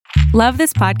Love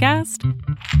this podcast?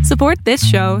 Support this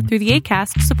show through the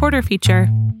Acast supporter feature.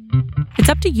 It's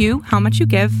up to you how much you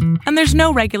give, and there's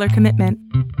no regular commitment.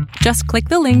 Just click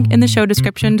the link in the show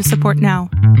description to support now.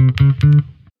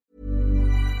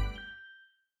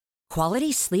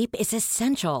 Quality sleep is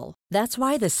essential. That's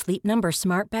why the Sleep Number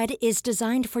Smart Bed is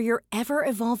designed for your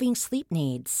ever-evolving sleep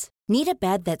needs. Need a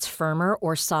bed that's firmer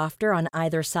or softer on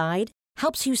either side?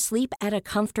 Helps you sleep at a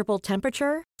comfortable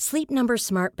temperature? Sleep Number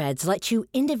Smart Beds let you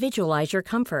individualize your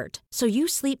comfort, so you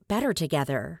sleep better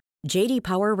together. J.D.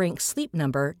 Power ranks Sleep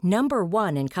Number number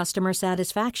 1 in customer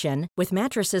satisfaction with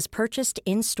mattresses purchased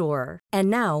in-store. And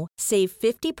now, save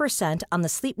 50% on the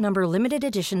Sleep Number Limited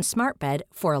Edition Smart Bed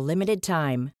for a limited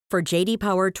time. For J.D.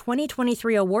 Power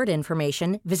 2023 award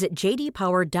information, visit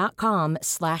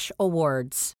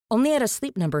jdpower.com/awards. Only at a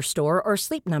Sleep Number store or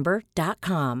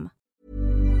sleepnumber.com.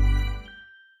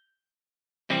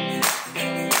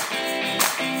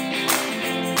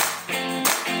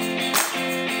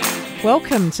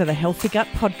 Welcome to the Healthy Gut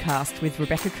Podcast with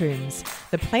Rebecca Coombs,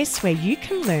 the place where you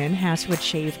can learn how to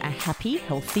achieve a happy,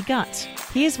 healthy gut.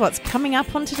 Here's what's coming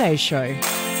up on today's show.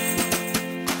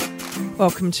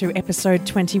 Welcome to episode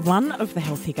 21 of the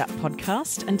Healthy Gut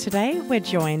Podcast, and today we're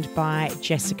joined by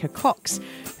Jessica Cox,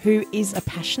 who is a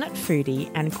passionate foodie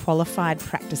and qualified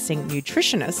practicing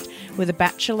nutritionist with a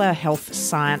Bachelor Health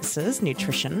Sciences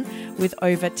Nutrition with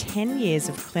over 10 years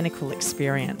of clinical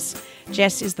experience.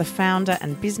 Jess is the founder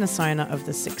and business owner of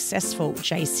the successful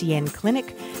JCN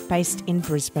Clinic based in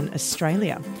Brisbane,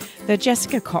 Australia. The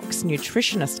Jessica Cox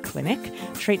Nutritionist Clinic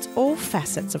treats all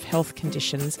facets of health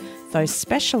conditions, though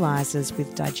specialises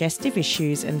with digestive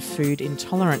issues and food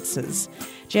intolerances.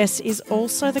 Jess is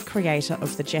also the creator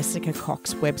of the Jessica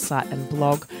Cox website and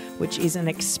blog, which is an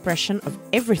expression of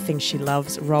everything she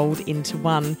loves rolled into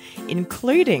one,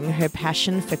 including her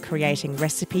passion for creating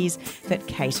recipes that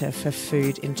cater for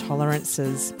food intolerances.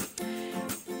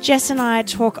 Jess and I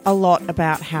talk a lot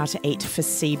about how to eat for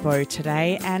SIBO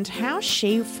today and how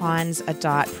she finds a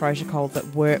diet protocol that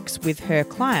works with her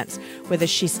clients, whether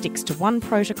she sticks to one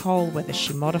protocol, whether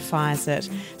she modifies it.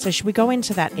 So we go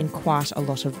into that in quite a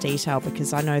lot of detail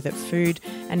because I know that food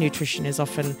and nutrition is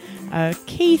often a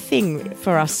key thing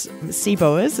for us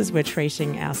SIBOers as we're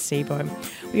treating our SIBO.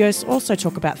 We also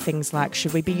talk about things like,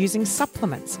 should we be using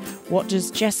supplements? What does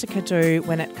Jessica do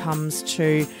when it comes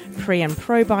to pre and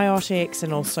probiotics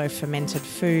and also fermented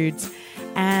foods,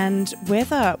 and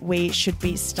whether we should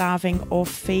be starving or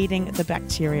feeding the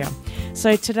bacteria.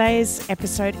 So today's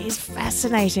episode is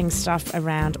fascinating stuff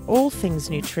around all things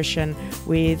nutrition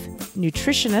with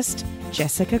nutritionist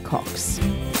Jessica Cox.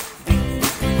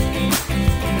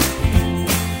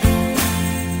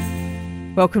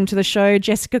 Welcome to the show,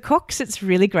 Jessica Cox. It's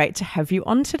really great to have you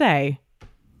on today.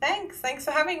 Thanks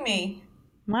for having me.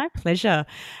 My pleasure.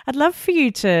 I'd love for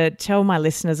you to tell my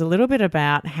listeners a little bit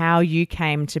about how you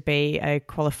came to be a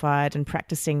qualified and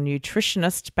practicing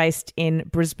nutritionist based in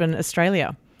Brisbane,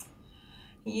 Australia.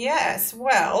 Yes,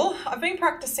 well, I've been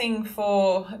practicing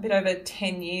for a bit over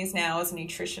 10 years now as a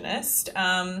nutritionist.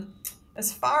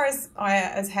 As far as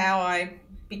how I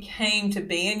became to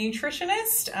be a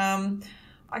nutritionist,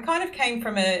 I kind of came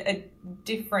from a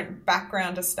different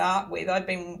background to start with. I'd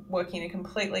been working in a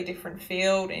completely different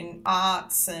field in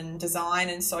arts and design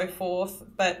and so forth,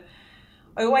 but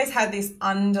I always had this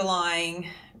underlying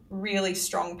really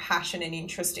strong passion and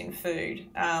interest in food.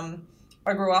 I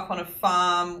grew up on a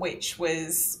farm which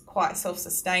was quite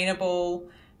self-sustainable,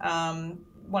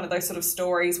 one of those sort of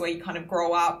stories where you kind of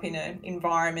grow up in an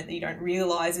environment that you don't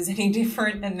realise is any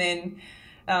different, and then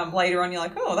later on, you're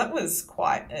like, oh, that was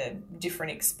quite a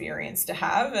different experience to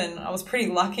have. And I was pretty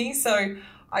lucky. So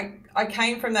I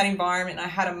came from that environment. I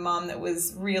had a mum that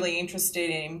was really interested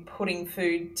in putting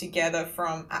food together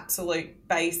from absolute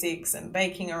basics and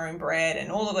baking her own bread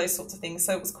and all of those sorts of things.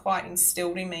 So it was quite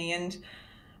instilled in me. And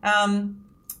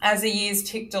as the years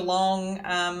ticked along,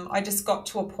 I just got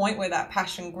to a point where that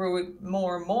passion grew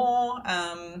more and more.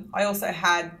 I also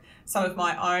had some of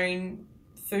my own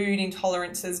food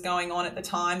intolerances going on at the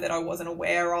time that I wasn't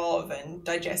aware of, and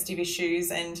digestive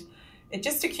issues, and it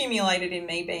just accumulated in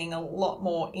me being a lot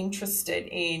more interested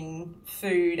in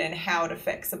food and how it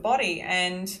affects the body.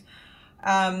 And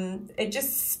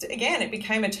it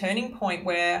became a turning point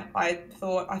where I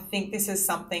thought, I think this is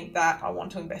something that I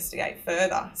want to investigate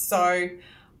further. So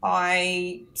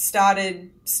I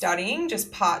started studying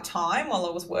just part-time while I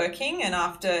was working, and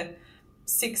after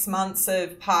 6 months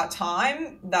of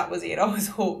part-time, that was it. I was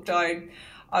hooked. I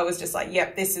was just like,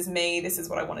 yep, this is me. This is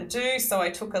what I want to do. So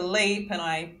I took a leap and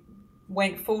I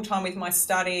went full-time with my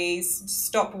studies,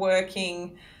 stopped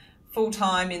working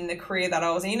full-time in the career that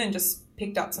I was in, and just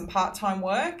picked up some part-time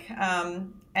work.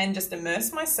 and just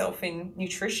immerse myself in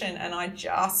nutrition. And I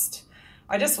just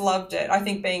loved it. I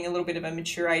think being a little bit of a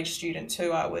mature age student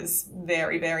too, I was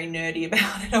very, very nerdy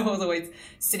about it. I was always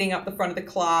sitting up the front of the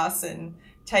class and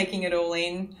taking it all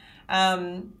in.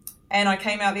 And I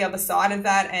came out the other side of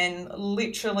that and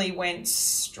literally went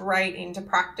straight into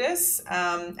practice.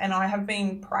 And I have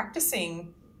been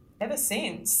practicing ever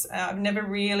since. I've never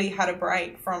really had a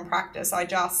break from practice. I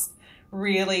just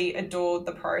really adored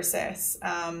the process.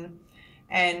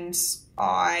 And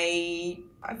I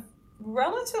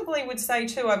relatively would say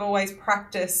too, I've always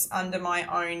practiced under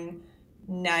my own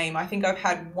name. I think I've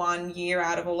had 1 year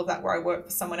out of all of that where I work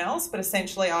for someone else, but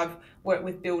essentially I've worked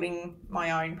with building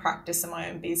my own practice and my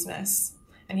own business.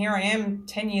 And here I am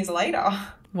 10 years later.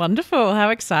 Wonderful. How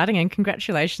exciting. And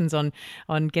congratulations on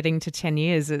getting to 10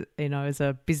 years. You know, as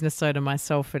a business owner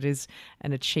myself, it is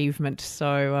an achievement.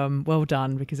 So well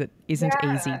done, because it isn't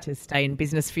easy to stay in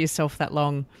business for yourself that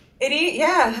long. It is.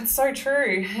 Yeah, that's so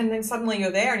true. And then suddenly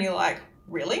you're there and you're like,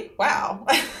 really? Wow.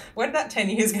 Where did that 10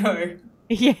 years go?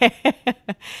 Yeah.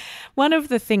 One of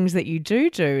the things that you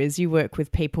do is you work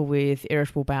with people with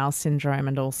irritable bowel syndrome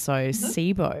and also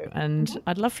SIBO. And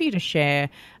I'd love for you to share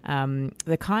a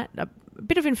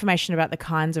bit of information about the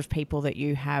kinds of people that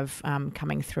you have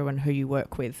coming through and who you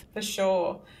work with. For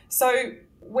sure. So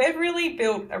we've really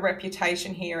built a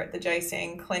reputation here at the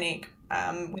JCN Clinic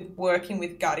with working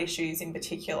with gut issues in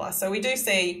particular. So we do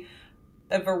see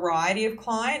a variety of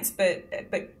clients,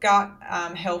 but gut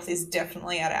health is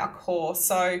definitely at our core.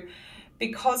 So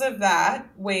because of that,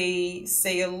 we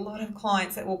see a lot of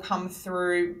clients that will come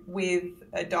through with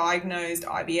a diagnosed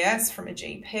IBS from a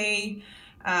GP,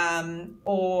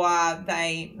 or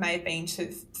they may have been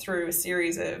through a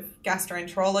series of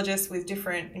gastroenterologists with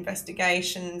different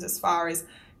investigations as far as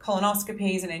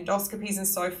colonoscopies and endoscopies and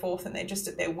so forth, and they're just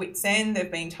at their wits' end.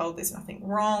 They've been told there's nothing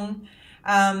wrong.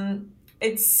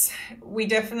 We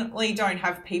definitely don't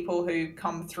have people who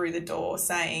come through the door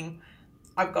saying,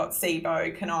 I've got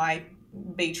SIBO, can I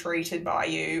be treated by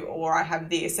you, or I have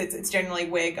this. It's generally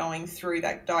we're going through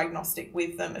that diagnostic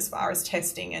with them as far as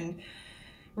testing and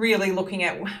really looking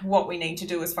at what we need to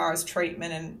do as far as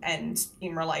treatment and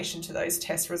in relation to those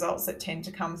test results that tend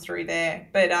to come through there.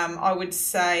 But I would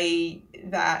say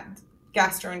that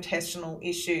gastrointestinal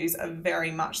issues are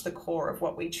very much the core of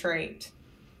what we treat.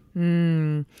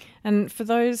 And for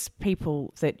those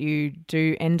people that you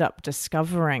do end up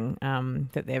discovering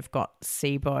that they've got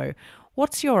SIBO,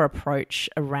 what's your approach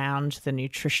around the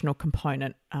nutritional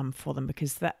component for them?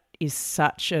 Because that is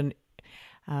such an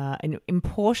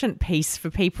important piece for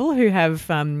people who have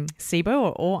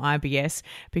SIBO or IBS,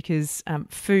 because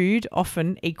food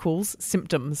often equals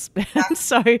symptoms.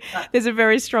 So there's a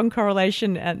very strong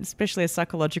correlation, and especially a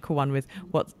psychological one, with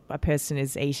what a person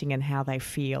is eating and how they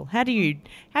feel. How do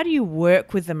you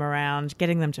work with them around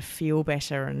getting them to feel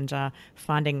better and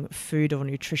finding food or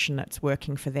nutrition that's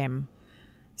working for them?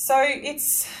 So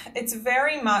it's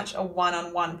very much a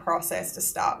one-on-one process to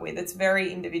start with. It's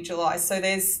very individualized. So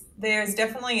there's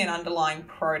definitely an underlying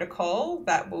protocol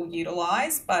that we'll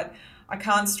utilize, but I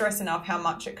can't stress enough how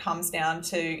much it comes down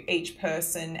to each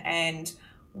person and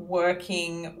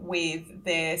working with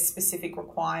their specific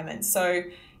requirements. So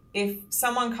if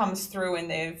someone comes through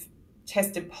and they've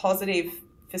tested positive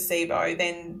for SIBO,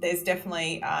 then there's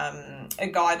definitely a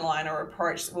guideline or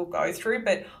approach that we'll go through.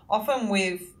 But often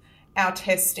with our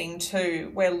testing too,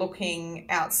 we're looking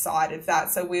outside of that.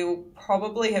 So we'll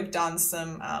probably have done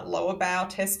some lower bowel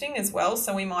testing as well.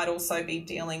 So we might also be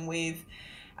dealing with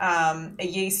a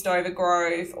yeast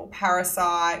overgrowth or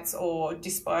parasites or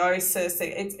dysbiosis.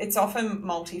 It's often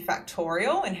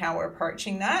multifactorial in how we're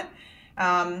approaching that.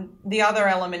 The other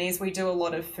element is we do a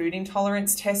lot of food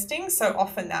intolerance testing. So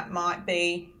often that might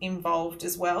be involved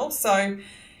as well. So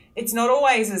it's not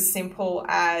always as simple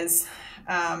as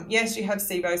yes, you have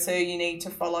SIBO, so you need to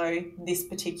follow this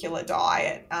particular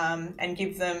diet and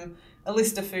give them a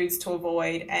list of foods to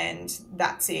avoid, and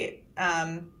that's it.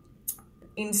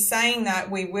 In saying that,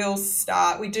 we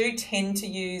do tend to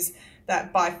use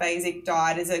that biphasic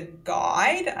diet as a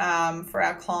guide for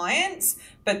our clients,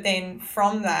 but then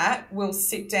from that, we'll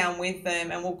sit down with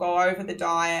them and we'll go over the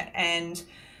diet and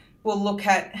we'll look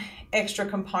at extra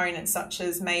components such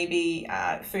as maybe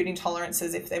food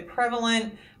intolerances if they're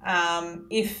prevalent.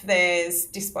 If there's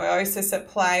dysbiosis at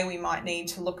play, we might need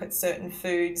to look at certain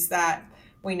foods that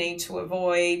we need to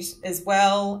avoid as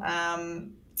well.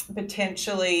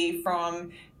 Potentially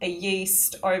from a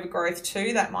yeast overgrowth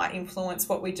too, that might influence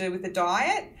what we do with the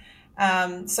diet.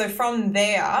 So from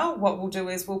there, what we'll do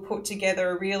is we'll put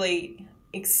together a really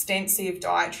extensive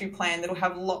dietary plan that'll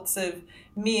have lots of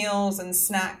meals and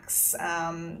snacks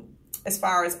as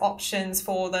far as options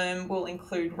for them. We'll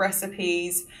include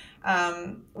recipes.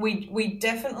 We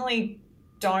definitely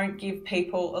don't give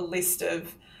people a list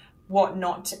of what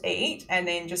not to eat and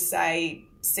then just say,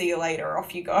 see you later,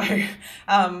 off you go.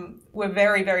 We're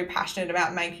very, very passionate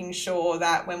about making sure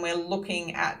that when we're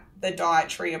looking at the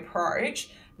dietary approach,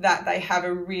 that they have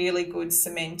a really good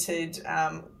cemented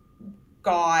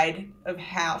guide of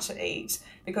how to eat,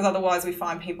 because otherwise we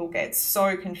find people get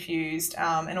so confused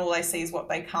and all they see is what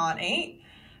they can't eat.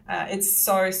 It's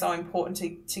so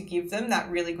important to give them that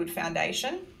really good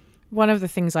foundation. One of the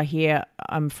things I hear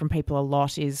from people a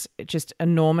lot is just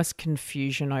enormous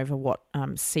confusion over what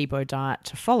SIBO diet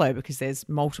to follow, because there's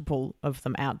multiple of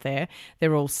them out there.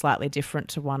 They're all slightly different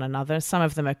to one another. Some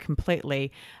of them are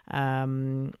completely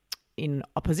in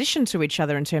opposition to each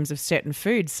other in terms of certain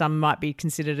foods. Some might be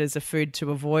considered as a food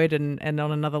to avoid, and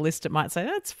on another list it might say,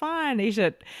 that's fine, eat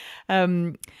it.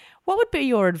 What would be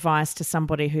your advice to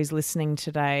somebody who's listening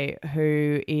today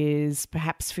who is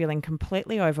perhaps feeling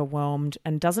completely overwhelmed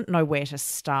and doesn't know where to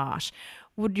start?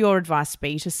 Would your advice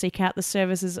be to seek out the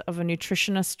services of a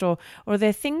nutritionist, or are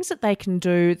there things that they can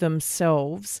do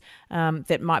themselves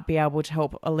that might be able to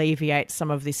help alleviate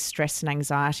some of this stress and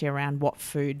anxiety around what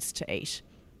foods to eat?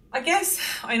 I guess,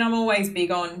 I'm always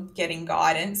big on getting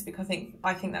guidance, because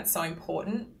I think that's so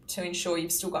important to ensure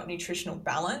you've still got nutritional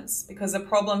balance, because the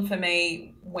problem for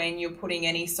me when you're putting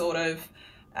any sort of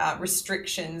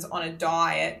restrictions on a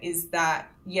diet is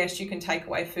that, yes, you can take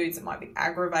away foods that might be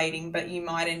aggravating, but you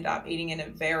might end up eating in a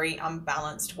very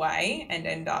unbalanced way and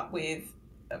end up with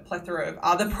a plethora of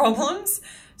other problems.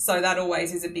 So that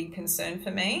always is a big concern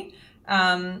for me.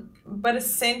 But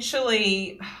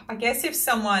essentially, I guess if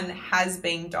someone has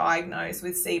been diagnosed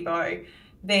with SIBO,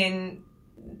 then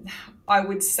I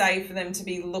would say for them to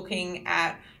be looking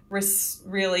at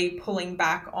really pulling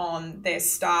back on their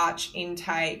starch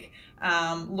intake,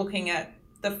 looking at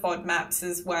the FODMAPs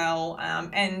as well,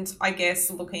 and I guess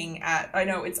looking at, I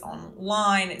know it's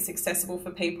online, it's accessible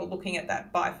for people, looking at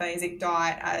that biphasic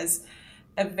diet as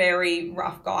a very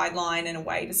rough guideline and a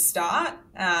way to start.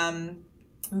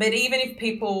 But even if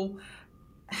people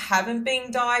haven't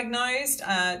been diagnosed,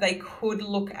 they could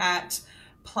look at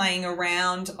playing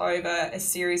around over a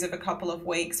series of a couple of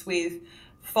weeks with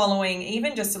following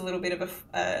even just a little bit of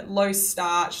a low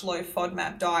starch, low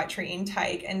FODMAP dietary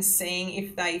intake and seeing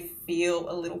if they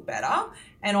feel a little better.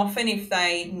 And often if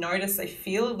they notice they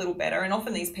feel a little better, and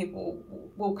often these people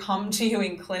will come to you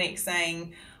in clinic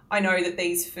saying, I know that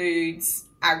these foods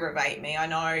aggravate me. I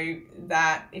know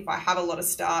that if I have a lot of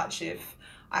starch, if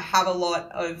I have a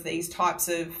lot of these types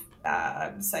of,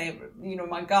 say,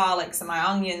 my garlics and my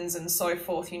onions and so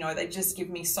forth, they just give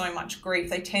me so much grief.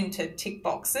 They tend to tick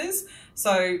boxes.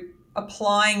 So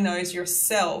applying those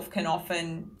yourself can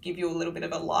often give you a little bit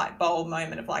of a light bulb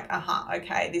moment of like,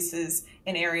 okay, this is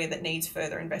an area that needs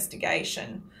further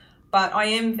investigation. But I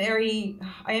am very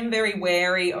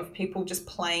wary of people just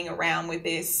playing around with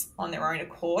this on their own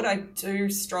accord. I do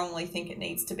strongly think it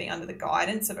needs to be under the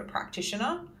guidance of a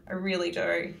practitioner. I really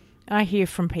do. I hear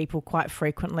from people quite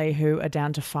frequently who are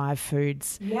down to 5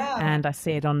 foods. Yeah. And I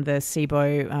see it on the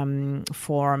SIBO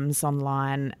forums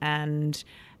online, and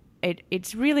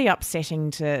it's really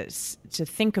upsetting to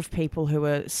think of people who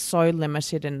are so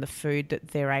limited in the food that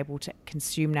they're able to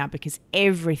consume now because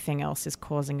everything else is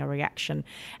causing a reaction.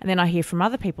 And then I hear from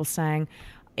other people saying,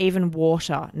 even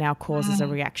water now causes a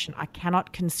reaction. I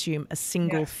cannot consume a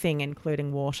single thing,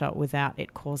 including water, without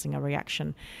it causing a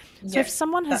reaction. So if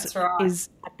someone is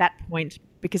at that point,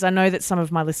 because I know that some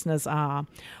of my listeners are,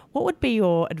 what would be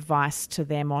your advice to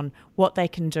them on what they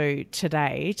can do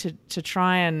today to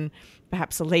try and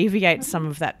perhaps alleviate some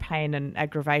of that pain and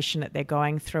aggravation that they're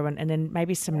going through, and then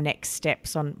maybe some next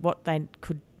steps on what they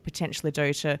could potentially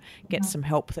do to get some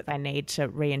help that they need to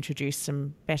reintroduce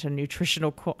some better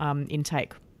nutritional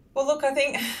intake? Well, look, I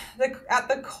think at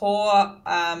the core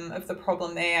of the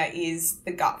problem there is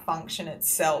the gut function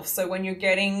itself. So when you're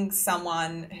getting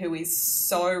someone who is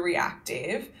so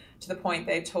reactive to the point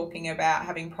they're talking about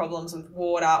having problems with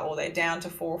water, or they're down to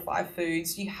 4 or 5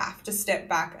 foods, you have to step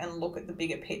back and look at the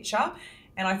bigger picture.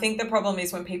 And I think the problem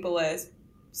is when people are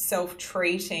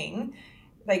self-treating,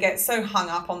 they get so hung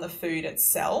up on the food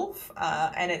itself,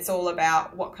 and it's all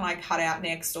about what can I cut out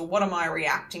next, or what am I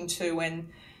reacting to, and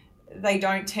they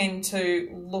don't tend to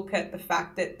look at the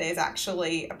fact that there's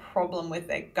actually a problem with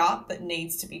their gut that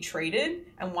needs to be treated.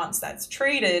 And once that's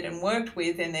treated and worked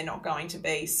with, then they're not going to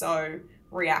be so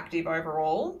reactive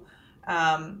overall.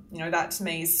 That to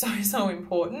me is so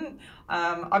important.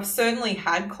 I've certainly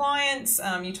had clients,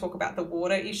 you talk about the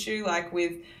water issue, like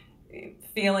with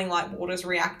feeling like water's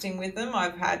reacting with them.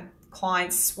 I've had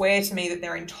clients swear to me that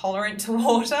they're intolerant to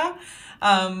water,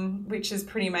 which is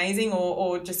pretty amazing,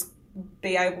 or just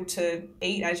be able to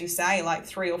eat, as you say, like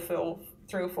three or four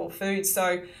foods.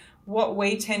 So what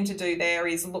we tend to do there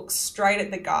is look straight at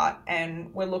the gut,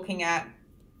 and we're looking at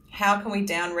how can we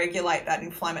down-regulate that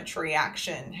inflammatory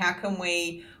action? How can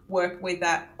we work with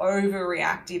that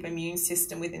overreactive immune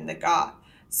system within the gut?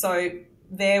 So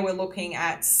there we're looking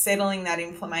at settling that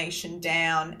inflammation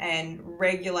down and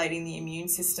regulating the immune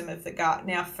system of the gut.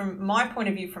 Now, from my point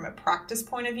of view, from a practice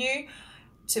point of view,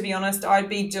 to be honest, I'd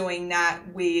be doing that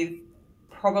with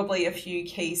probably a few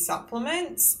key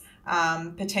supplements.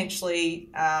 Potentially,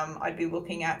 I'd be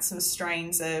looking at some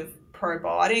strains of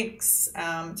probiotics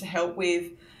to help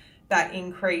with that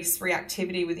increased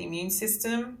reactivity with the immune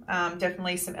system.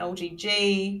 Definitely some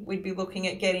LGG we'd be looking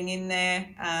at getting in there.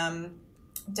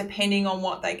 Depending on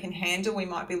what they can handle, we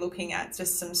might be looking at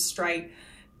just some straight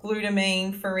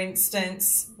glutamine, for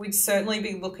instance. We'd certainly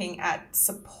be looking at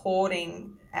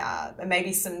supporting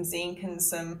maybe some zinc and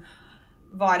some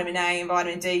vitamin A and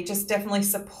vitamin D, just definitely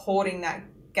supporting that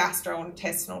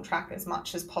gastrointestinal tract as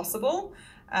much as possible.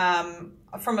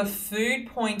 From a food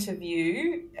point of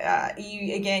view,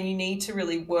 you need to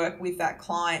really work with that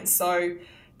client. So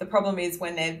the problem is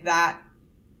when they're that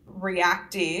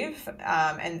reactive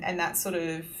and that sort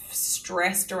of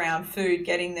stressed around food,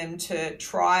 getting them to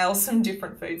trial some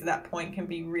different foods at that point can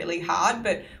be really hard.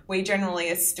 But we generally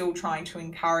are still trying to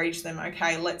encourage them,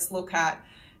 okay, let's look at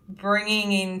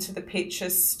bringing into the picture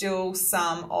still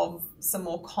some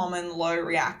more common low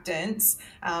reactants.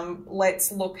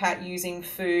 Let's look at using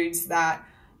foods that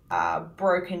are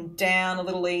broken down a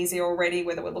little easier already,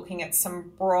 whether we're looking at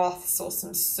some broths or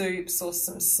some soups or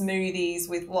some smoothies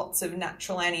with lots of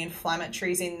natural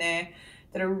anti-inflammatories in there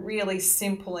that are really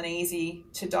simple and easy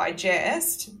to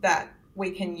digest, that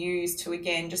we can use to,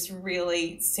 again, just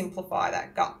really simplify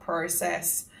that gut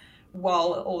process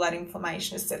while all that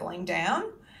inflammation is settling down.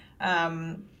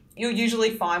 You'll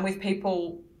usually find with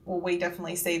people, well, we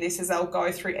definitely see this, is they'll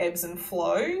go through ebbs and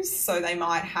flows. So they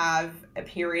might have a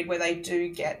period where they do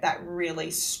get that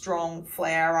really strong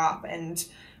flare up, and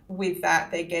with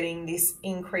that they're getting this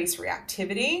increased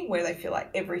reactivity where they feel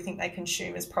like everything they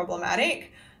consume is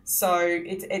problematic. So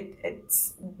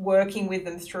it's working with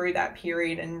them through that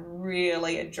period and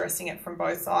really addressing it from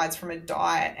both sides, from a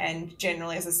diet and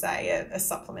generally, as I say, a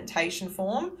supplementation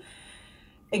form.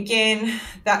 Again,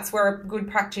 that's where a good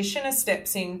practitioner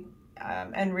steps in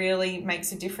and really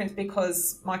makes a difference,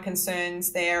 because my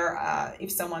concerns there are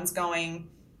if someone's going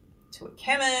to a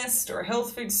chemist or a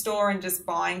health food store and just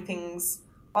buying things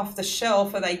off the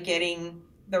shelf, are they getting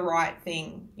the right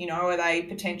thing? You know, are they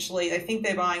they think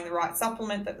they're buying the right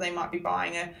supplement, that they might be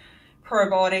buying a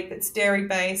probiotic that's dairy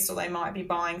based, or they might be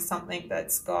buying something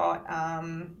that's got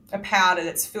a powder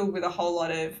that's filled with a whole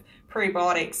lot of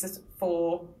prebiotics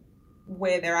for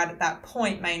where they're at that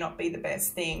point may not be the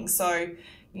best thing. So,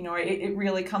 you know, it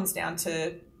really comes down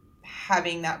to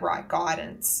having that right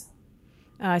guidance.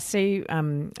 I see,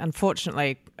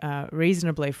 unfortunately,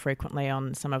 reasonably frequently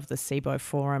on some of the SIBO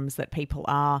forums that people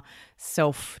are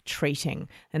self-treating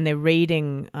and they're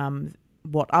reading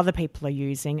what other people are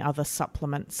using, other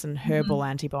supplements and herbal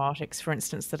antibiotics, for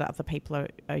instance, that other people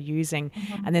are using,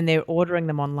 and then they're ordering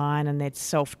them online and they're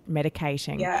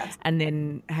self-medicating, and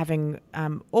then having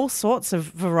all sorts of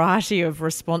variety of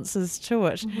responses to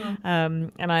it.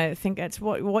 And I think that's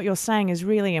what you're saying is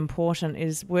really important,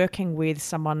 is working with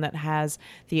someone that has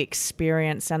the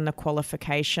experience and the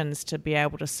qualifications to be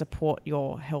able to support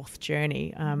your health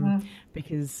journey,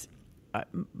 because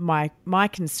my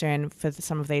concern for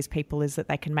some of these people is that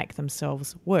they can make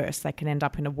themselves worse. They can end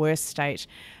up in a worse state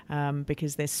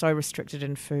because they're so restricted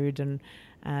in food, and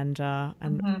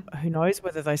who knows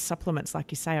whether those supplements, like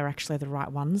you say, are actually the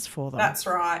right ones for them. That's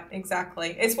right,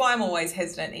 exactly. It's why I'm always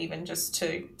hesitant even just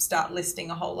to start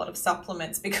listing a whole lot of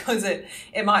supplements, because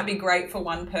it might be great for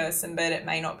one person, but it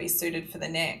may not be suited for the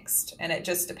next. And it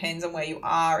just depends on where you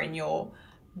are in your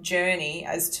journey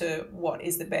as to what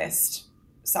is the best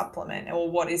supplement or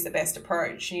what is the best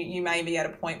approach. You may be at a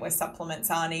point where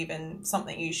supplements aren't even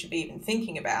something you should be even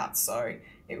thinking about. So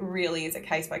it really is a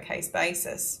case-by-case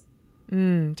basis.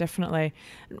 Definitely.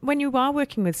 When you are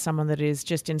working with someone that is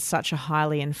just in such a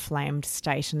highly inflamed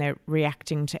state and they're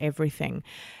reacting to everything,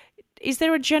 is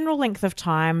there a general length of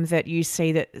time that you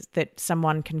see that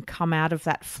someone can come out of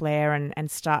that flare and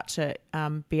start to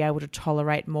be able to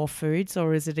tolerate more foods?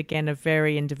 Or is it, again, a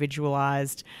very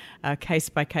individualised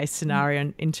case-by-case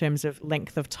scenario in terms of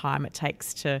length of time it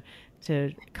takes to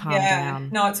to calm Yeah, down?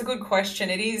 no, it's a good question.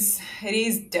 It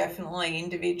is definitely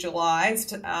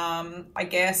individualized. I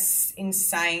guess in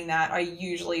saying that, I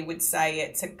usually would say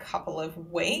it's a couple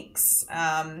of weeks.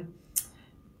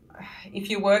 If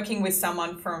you're working with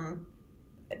someone from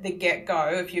the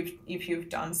get-go, if you've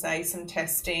done, say, some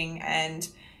testing and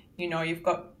you've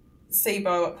got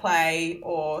SIBO at play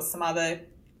or some other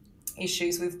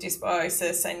issues with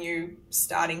dysbiosis, and you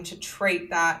starting to treat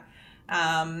that,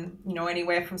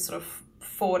 anywhere from sort of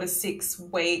 4 to 6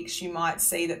 weeks, you might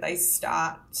see that they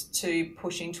start to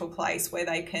push into a place where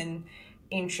they can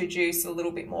introduce a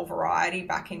little bit more variety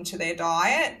back into their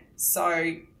diet.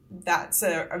 So that's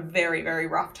a very, very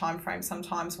rough time frame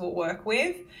sometimes we'll work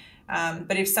with.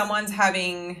 But if someone's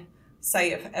having,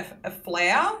 say, a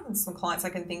flare, and some clients I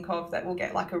can think of that will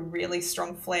get like a really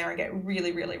strong flare and get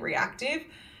really, really reactive,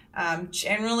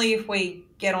 generally if we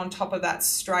get on top of that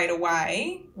straight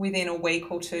away, within a week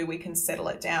or two, we can settle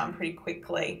it down pretty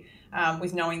quickly,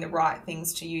 with knowing the right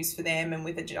things to use for them and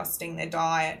with adjusting their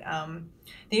diet.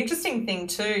 The interesting thing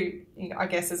too, I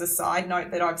guess as a side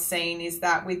note that I've seen, is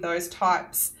that with those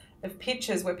types of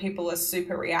pictures where people are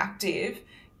super reactive,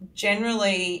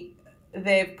 generally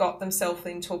they've got themselves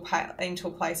into a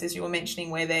place, as you were mentioning,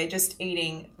 where they're just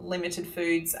eating limited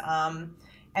foods,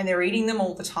 and they're eating them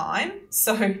all the time.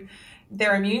 So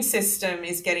their immune system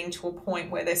is getting to a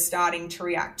point where they're starting to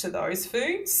react to those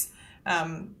foods.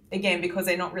 Again, because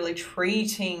they're not really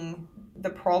treating the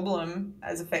problem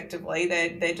as effectively,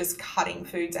 they're just cutting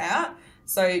foods out.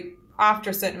 So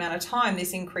after a certain amount of time,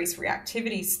 this increased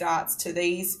reactivity starts to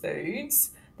these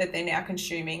foods that they're now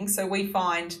consuming. So we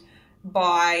find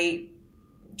by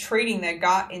treating their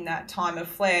gut in that time of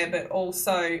flare, but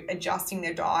also adjusting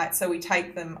their diet, so we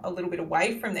take them a little bit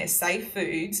away from their safe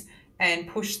foods and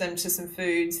push them to some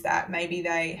foods that maybe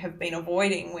they have been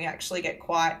avoiding, we actually get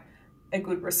quite a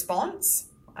good response,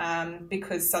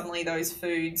 because suddenly those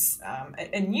foods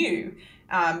are new.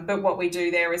 But what we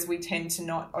do there is we tend to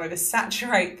not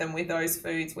oversaturate them with those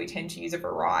foods. We tend to use a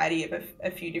variety of a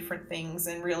few different things,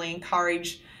 and really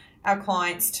encourage our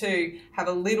clients to have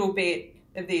a little bit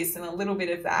of this and a little bit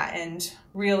of that, and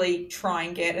really try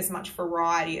and get as much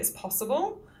variety as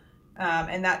possible.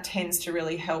 And that tends to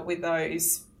really help with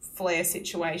those flare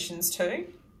situations too.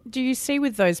 Do you see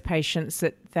with those patients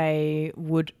that they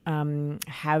would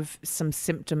have some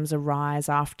symptoms arise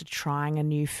after trying a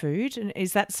new food? And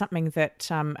is that something that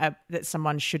that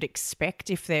someone should expect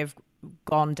if they've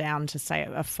gone down to, say,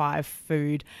 a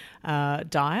 5-food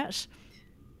diet?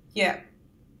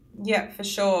 Yeah, for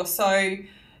sure. So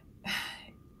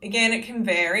again, it can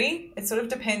vary. It sort of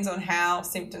depends on how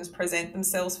symptoms present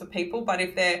themselves for people. But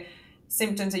if their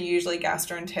symptoms are usually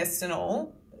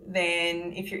gastrointestinal,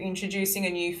 then if you're introducing a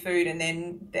new food and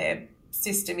then their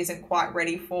system isn't quite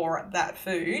ready for that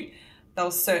food,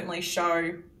 they'll certainly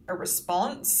show a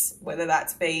response, whether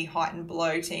that's be heightened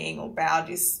bloating or bowel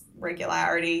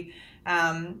dysregularity.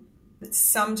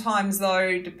 Sometimes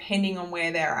though, depending on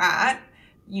where they're at,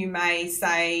 you may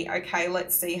say, okay,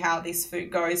 let's see how this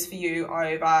food goes for you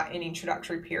over an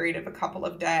introductory period of a couple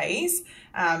of days.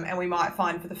 And we might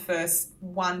find for the first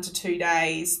 1 to 2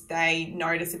 days, they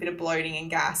notice a bit of bloating and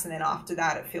gas, and then after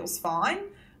that, it feels fine.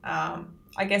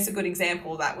 I guess a good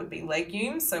example of that would be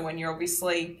legumes. So when you're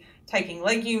obviously taking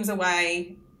legumes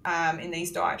away in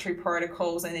these dietary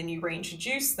protocols, and then you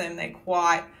reintroduce them, they're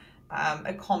quite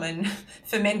a common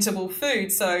fermentable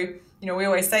food. So, we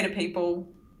always say to people,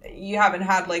 you haven't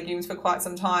had legumes for quite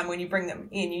some time. When you bring them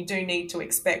in, you do need to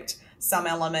expect some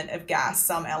element of gas,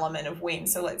 some element of wind.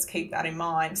 So let's keep that in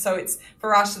mind. So it's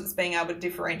for us, it's being able to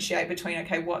differentiate between,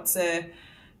 okay, what's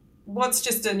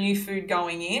just a new food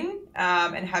going in,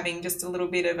 and having just a little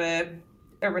bit of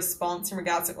a response in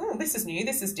regards to, oh, this is new,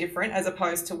 this is different, as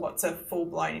opposed to what's a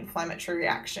full-blown inflammatory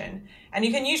reaction. And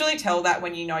you can usually tell that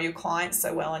when you know your clients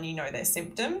so well and you know their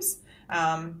symptoms.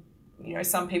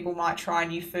 Some people might try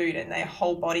new food and their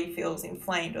whole body feels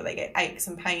inflamed, or they get aches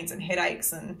and pains and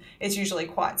headaches, and it's usually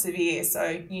quite severe.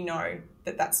 So you know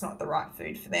that that's not the right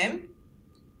food for them.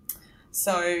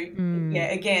 So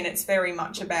again, it's very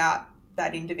much about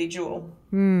that individual.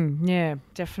 Yeah,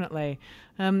 definitely.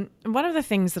 One of the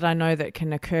things that I know that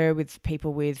can occur with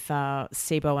people with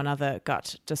SIBO and other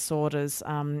gut disorders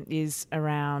is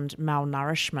around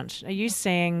malnourishment. Are you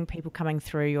seeing people coming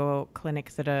through your clinic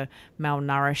that are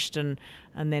malnourished,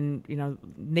 and then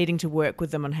needing to work with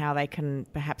them on how they can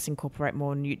perhaps incorporate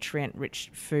more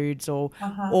nutrient-rich foods,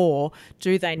 or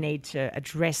do they need to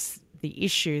address the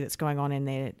issue that's going on in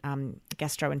their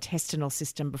gastrointestinal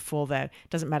system before that?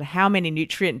 It doesn't matter how many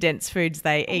nutrient-dense foods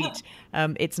they eat,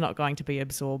 it's not going to be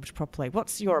absorbed properly.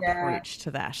 What's your approach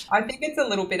to that? I think it's a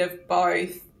little bit of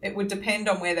both. it would depend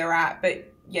on where they're at.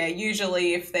 But yeah,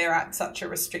 usually if they're at such a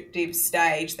restrictive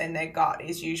stage, then their gut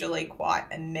is usually quite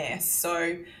a mess.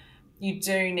 So you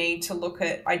do need to look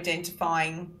at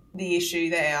identifying the issue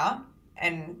there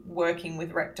and working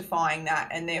with rectifying that,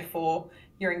 and therefore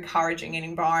you're encouraging an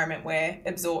environment where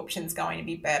absorption is going to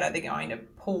be better. They're going to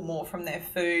pull more from their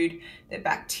food. Their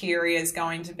bacteria is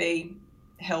going to be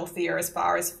healthier as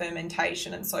far as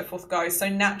fermentation and so forth goes. So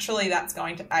naturally that's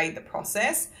going to aid the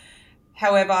process.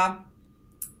 However,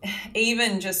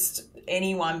 even just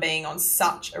anyone being on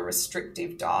such a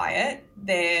restrictive diet,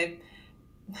 their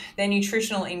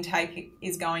nutritional intake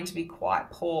is going to be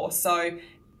quite poor. So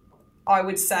I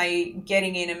would say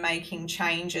getting in and making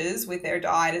changes with their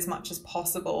diet as much as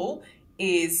possible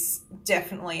is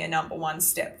definitely a number one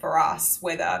step for us.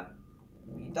 Whether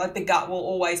the gut will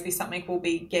always be something we'll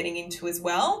be getting into as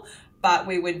well, but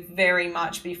we would very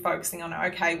much be focusing on,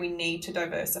 okay, we need to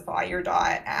diversify your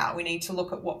diet out. We need to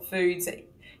look at what foods that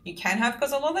you can have,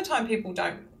 because a lot of the time people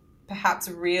don't perhaps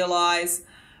realize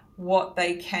what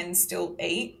they can still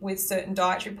eat with certain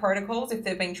dietary protocols if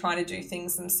they've been trying to do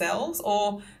things themselves.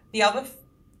 Or the other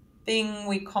thing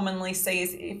we commonly see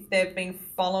is if they've been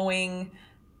following,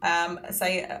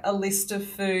 say, a list of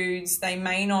foods, they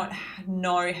may not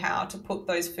know how to put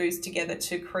those foods together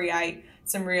to create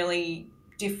some really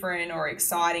different or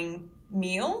exciting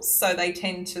meals. So they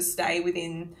tend to stay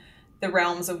within the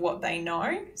realms of what they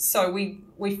know. So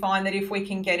we find that if we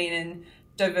can get in and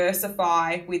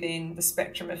diversify within the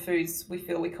spectrum of foods we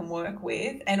feel we can work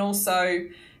with. And also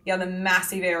the other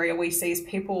massive area we see is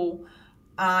people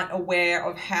aren't aware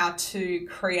of how to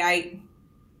create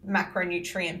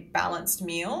macronutrient balanced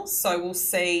meals. So we'll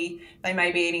see they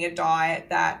may be eating a diet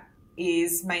that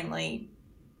is mainly,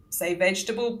 say,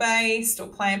 vegetable based or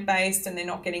plant based, and they're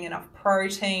not getting enough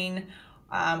protein.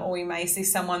 Or we may see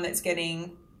someone that's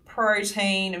getting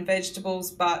protein and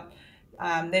vegetables, but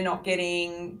they're not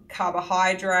getting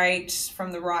carbohydrate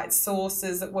from the right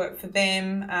sources that work for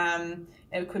them.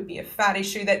 It could be a fat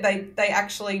issue, that they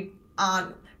actually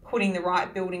aren't putting the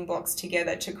right building blocks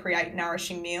together to create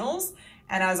nourishing meals.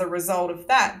 And as a result of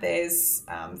that, there's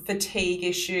fatigue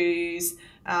issues,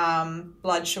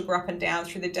 blood sugar up and down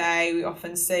through the day. We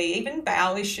often see even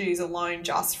bowel issues alone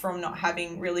just from not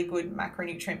having really good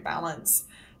macronutrient balance.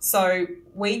 So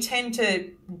we tend to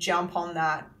jump on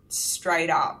that straight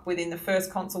up. Within the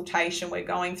first consultation, we're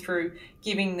going through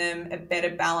giving them a better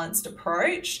balanced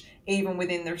approach, even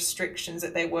within the restrictions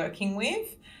that they're working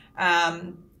with.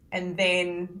 And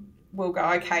then we'll go,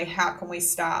 okay, how can we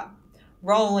start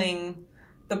rolling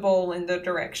the ball in the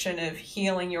direction of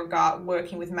healing your gut,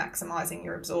 working with maximizing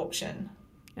your absorption?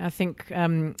 I think,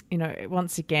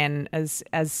 once again, as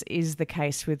is the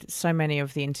case with so many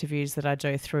of the interviews that I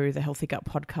do through the Healthy Gut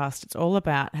podcast, it's all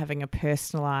about having a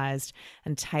personalised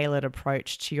and tailored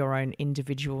approach to your own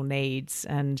individual needs,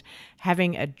 and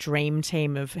having a dream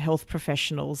team of health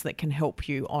professionals that can help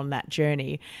you on that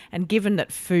journey. And given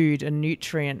that food and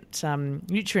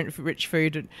nutrient-rich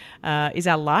food is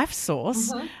our life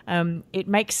source, it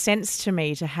makes sense to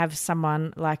me to have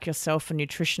someone like yourself, a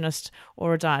nutritionist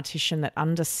or a dietitian that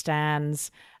understands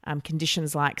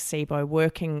conditions like SIBO,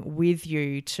 working with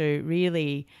you to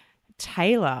really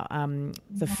tailor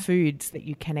the foods that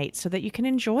you can eat so that you can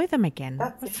enjoy them again.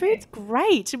 The food's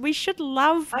great. We should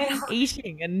love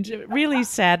eating, and it really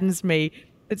saddens me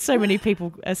that so many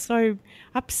people are so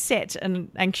upset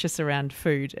and anxious around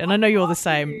food. And I know you're the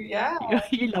same. Yeah.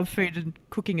 You love food and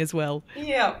cooking as well.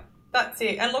 Yeah, that's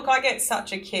it. And look, I get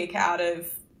such a kick out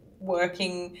of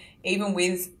working even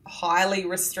with highly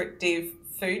restrictive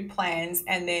food plans,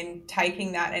 and then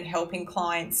taking that and helping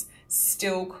clients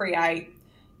still create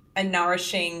a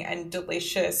nourishing and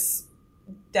delicious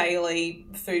daily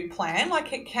food plan.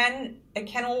 Like it can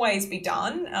always be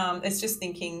done. It's just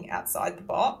thinking outside the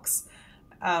box.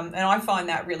 And I find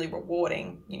that really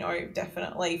rewarding,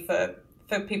 definitely for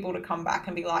people to come back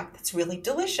and be like, that's really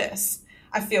delicious.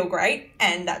 I feel great.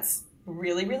 And that's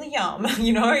really, really yum,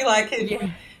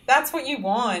 That's what you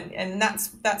want. And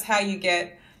that's how you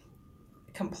get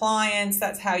compliance.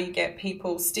 That's how you get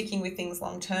people sticking with things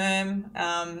long term.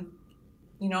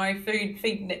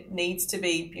 Food needs to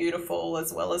be beautiful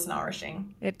as well as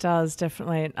nourishing. It does,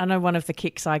 definitely. I know one of the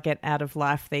kicks I get out of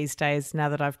life these days, now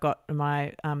that I've got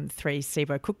my 3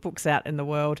 SIBO cookbooks out in the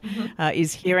world,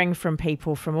 is hearing from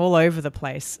people from all over the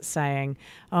place saying,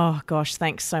 oh gosh,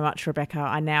 thanks so much, Rebecca.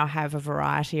 I now have a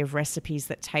variety of recipes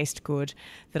that taste good,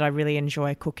 that I really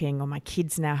enjoy cooking, or my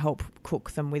kids now help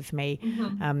cook them with me.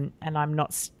 And I'm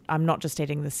not I'm not just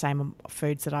eating the same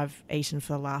foods that I've eaten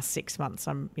for the last 6 months.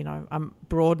 I'm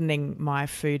broadening my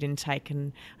food intake,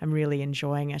 and I'm really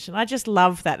enjoying it. And I just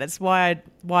love that. It's why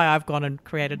I've gone and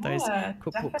created those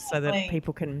cookbooks, so that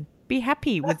people can be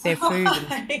happy with their food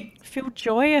and feel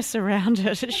joyous around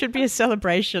it. It should be a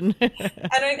celebration.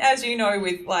 And as you know,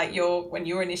 with like when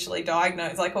you were initially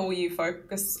diagnosed, like all you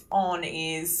focus on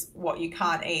is what you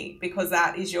can't eat, because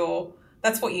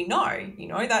that's what you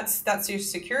know, that's your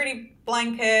security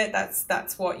blanket.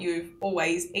 That's what you've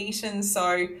always eaten.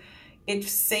 So it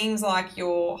seems like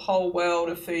your whole world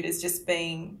of food is just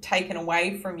being taken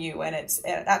away from you. And it's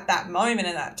at that moment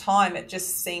and that time, it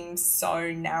just seems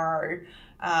so narrow.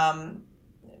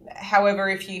 However,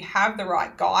 if you have the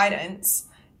right guidance,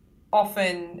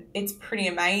 often it's pretty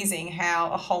amazing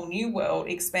how a whole new world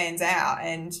expands out,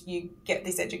 and you get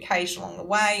this education along the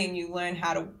way, and you learn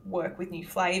how to work with new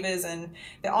flavors. And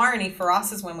the irony for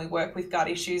us is when we work with gut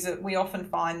issues, that we often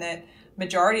find that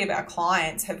majority of our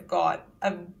clients have got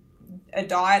a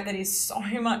diet that is so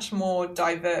much more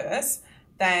diverse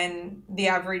than the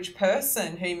average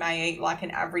person who may eat like an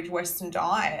average Western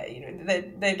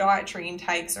diet. Their dietary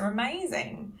intakes are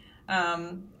amazing.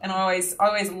 And I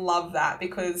always love that,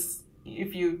 because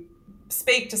if you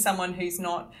speak to someone who's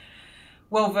not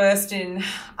well versed in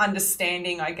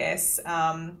understanding, I guess,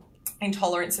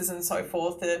 intolerances and so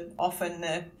forth, often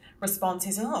the response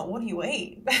is, oh, what do you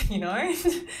eat?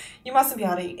 You mustn't be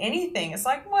able to eat anything. It's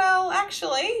like, well,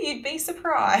 actually, you'd be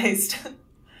surprised.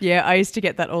 Yeah, I used to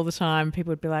get that all the time. People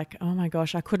would be like, oh my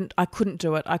gosh, I couldn't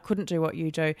do it. I couldn't do what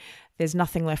you do. There's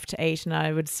nothing left to eat. And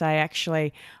I would say,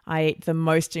 actually, I eat the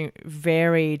most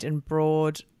varied and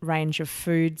broad range of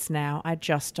foods now. I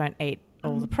just don't eat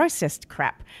all the processed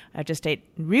crap. I just eat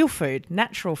real food,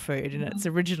 natural food, and its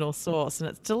original source, and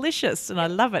it's delicious, and I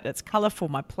love it. It's colourful.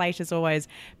 My plate is always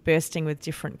bursting with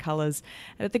different colours.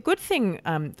 The good thing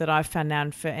that I've found now,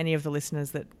 for any of the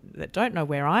listeners that don't know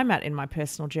where I'm at in my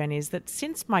personal journey, is that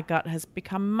since my gut has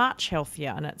become much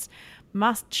healthier, and it's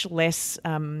much less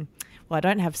I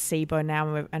don't have SIBO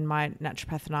now, and my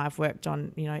naturopath and I have worked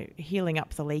on, healing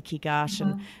up the leaky gut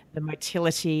and the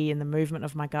motility and the movement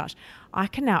of my gut. I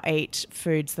can now eat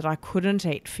foods that I couldn't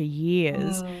eat for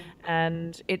years,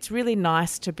 and it's really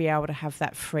nice to be able to have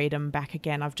that freedom back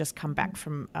again. I've just come back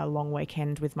from a long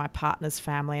weekend with my partner's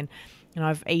family, and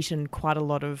I've eaten quite a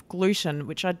lot of gluten,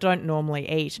 which I don't normally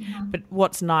eat. But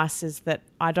what's nice is that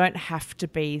I don't have to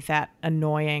be that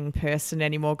annoying person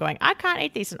anymore going, I can't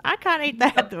eat this and I can't eat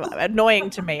that. Annoying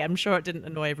to me. I'm sure it didn't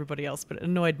annoy everybody else, but it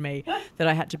annoyed me that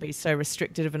I had to be so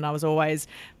restrictive, and I was always,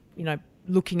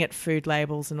 looking at food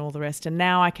labels and all the rest. And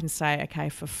now I can say, okay,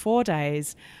 for 4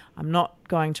 days, I'm not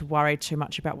going to worry too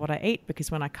much about what I eat,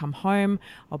 because when I come home,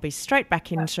 I'll be straight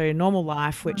back into normal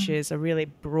life, which is a really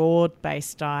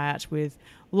broad-based diet with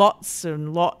lots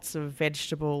and lots of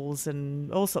vegetables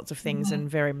and all sorts of things and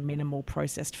very minimal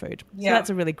processed food. So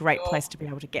that's a really great place to be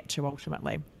able to get to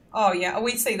ultimately. Oh, yeah.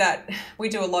 We see that. We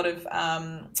do a lot of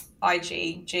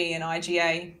IgG and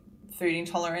IgA food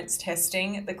intolerance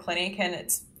testing at the clinic, and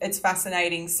it's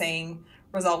fascinating seeing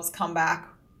results come back,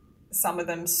 some of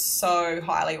them so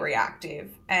highly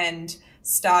reactive, and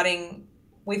starting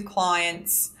with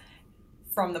clients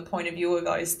from the point of view of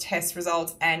those test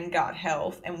results and gut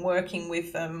health, and working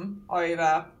with them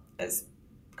over a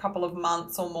couple of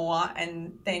months or more.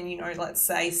 And then, let's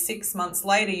say 6 months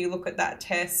later, you look at that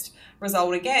test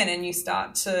result again, and you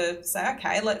start to say,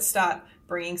 okay, let's start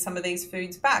bringing some of these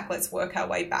foods back. Let's work our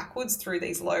way backwards through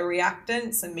these low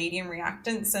reactants and medium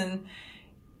reactants. And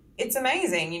it's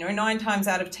amazing, 9 times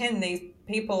out of 10, these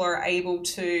people are able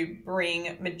to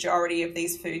bring majority of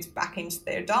these foods back into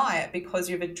their diet because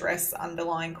you've addressed the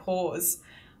underlying cause.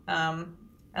 And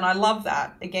I love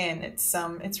that. Again,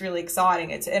 it's really exciting.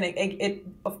 It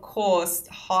of course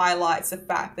highlights the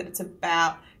fact that it's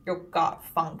about your gut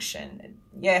function.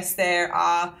 Yes, there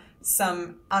are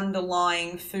some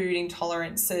underlying food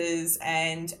intolerances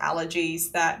and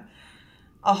allergies that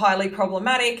are highly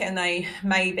problematic, and they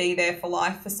may be there for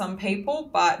life for some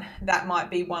people, but that might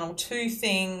be 1 or 2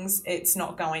 things. It's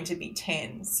not going to be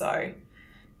 10. So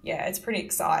yeah, it's pretty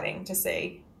exciting to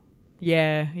see.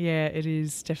 Yeah, it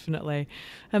is, definitely.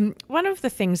 One of the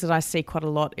things that I see quite a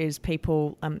lot is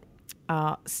people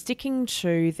sticking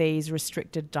to these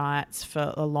restricted diets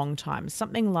for a long time,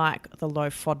 something like the low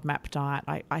FODMAP diet.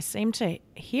 I seem to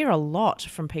hear a lot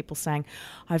from people saying,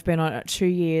 I've been on it 2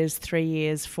 years, 3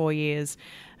 years, 4 years.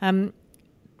 Do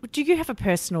you have a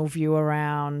personal view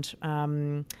around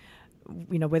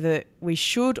whether we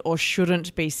should or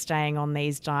shouldn't be staying on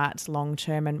these diets long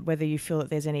term, and whether you feel that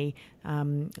there's any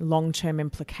long-term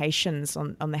implications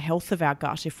on the health of our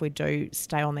gut if we do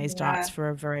stay on these diets for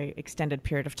a very extended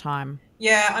period of time.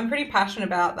 Yeah, I'm pretty passionate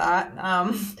about that.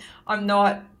 I'm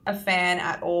not a fan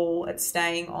at all at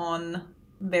staying on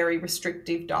very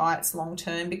restrictive diets long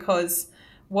term, because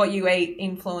what you eat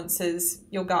influences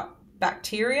your gut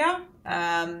bacteria,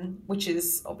 which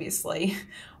is obviously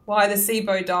why the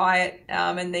SIBO diet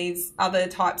and these other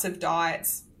types of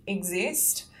diets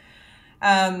exist.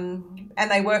 And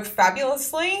they work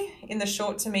fabulously in the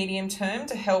short to medium term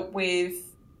to help with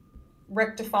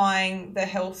rectifying the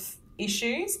health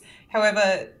issues.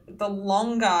 However, the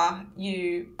longer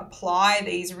you apply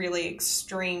these really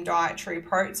extreme dietary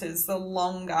approaches, the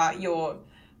longer you're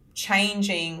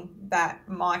changing that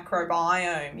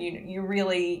microbiome. You're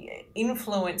really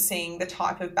influencing the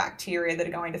type of bacteria that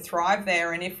are going to thrive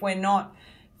there. And if we're not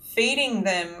feeding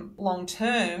them long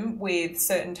term with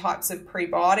certain types of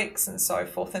prebiotics and so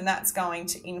forth, and that's going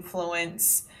to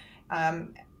influence our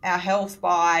health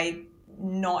by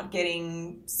not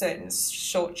getting certain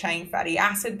short chain fatty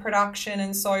acid production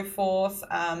and so forth.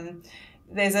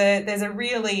 There's a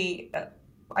really,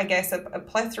 I guess, a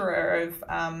plethora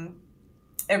of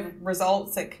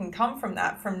results that can come from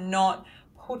that, from not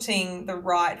putting the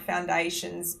right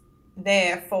foundations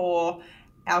there for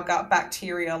our gut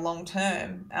bacteria long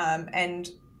term. And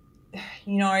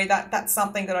that's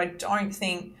something that I don't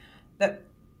think that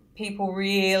people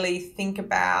really think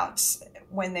about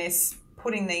when they're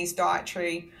putting these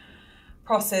dietary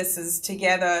processes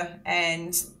together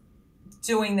and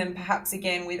doing them perhaps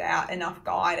again without enough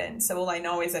guidance. So all they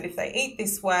know is that if they eat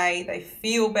this way, they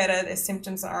feel better, their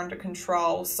symptoms are under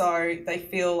control, so they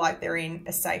feel like they're in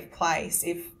a safe place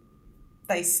if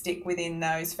they stick within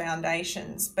those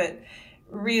foundations. But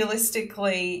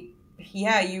realistically,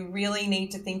 you really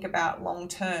need to think about long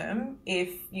term. If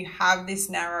you have this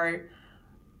narrow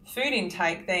food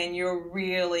intake, then you're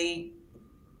really,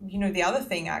 the other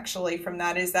thing actually from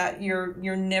that is that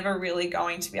you're never really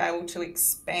going to be able to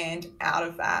expand out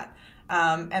of that,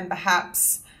 and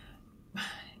perhaps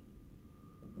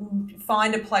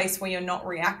find a place where you're not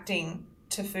reacting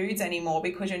to foods anymore,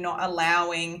 because you're not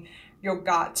allowing your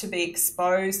gut to be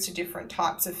exposed to different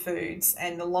types of foods.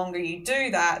 And the longer you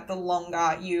do that, the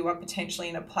longer you are potentially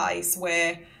in a place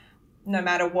where no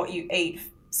matter what you eat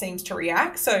seems to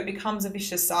react. So it becomes a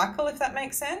vicious cycle, if that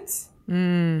makes sense.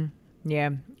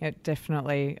 Yeah, it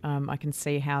definitely, I can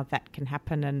see how that can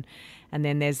happen. And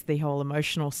then there's the whole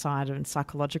emotional side and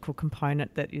psychological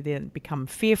component that you then become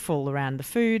fearful around the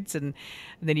foods, and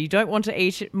then you don't want to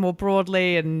eat it more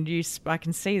broadly. And I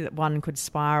can see that one could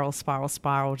spiral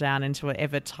down into an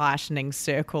ever tightening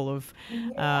circle of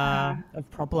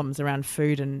problems around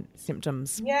food and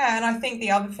symptoms. Yeah, and I think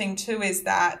the other thing too is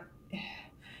that,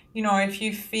 if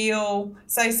you feel,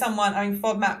 say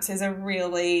FODMAPs is a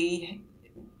really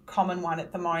common one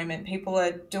at the moment. People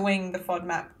are doing the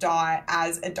FODMAP diet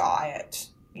as a diet.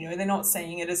 They're not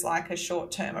seeing it as like a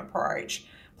short-term approach.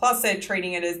 Plus, they're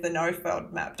treating it as the no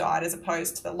FODMAP diet as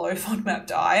opposed to the low FODMAP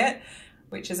diet,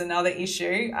 which is another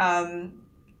issue.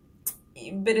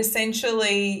 But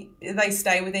essentially, they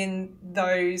stay within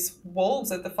those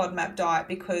walls of the FODMAP diet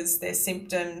because their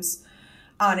symptoms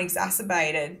aren't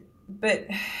exacerbated. But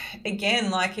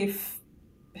again, like if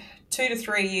 2 to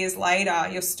 3 years later,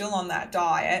 you're still on that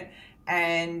diet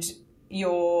and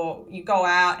you go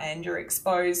out and you're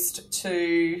exposed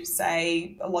to,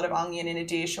 say, a lot of onion in a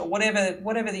dish or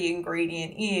whatever the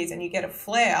ingredient is, and you get a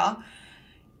flare,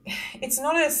 it's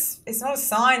not a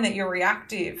sign that you're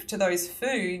reactive to those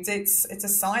foods. It's a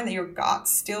sign that your gut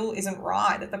still isn't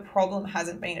right, that the problem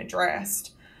hasn't been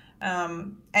addressed.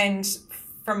 And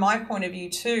from my point of view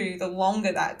too, the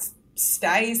longer that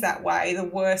stays that way, the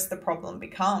worse the problem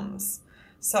becomes.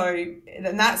 So,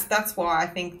 and that's why I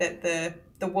think that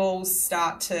the walls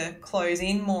start to close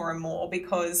in more and more,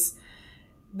 because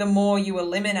the more you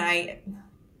eliminate,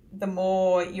 the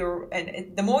more you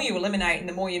eliminate and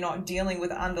the more you're not dealing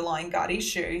with the underlying gut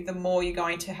issue, the more you're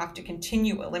going to have to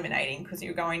continue eliminating, because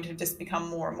you're going to just become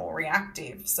more and more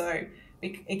reactive. So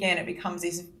again, it becomes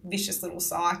this vicious little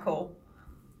cycle,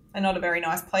 and not a very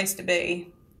nice place to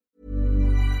be.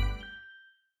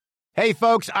 Hey,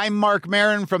 folks, I'm Mark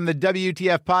Maron from the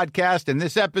WTF Podcast, and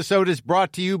this episode is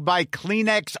brought to you by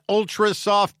Kleenex Ultra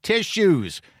Soft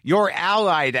Tissues, your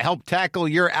ally to help tackle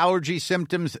your allergy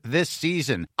symptoms this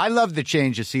season. I love the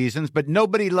change of seasons, but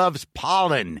nobody loves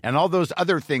pollen and all those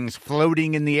other things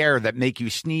floating in the air that make you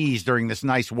sneeze during this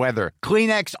nice weather.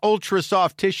 Kleenex Ultra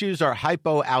Soft Tissues are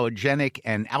hypoallergenic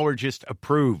and allergist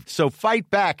approved. So fight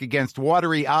back against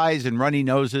watery eyes and runny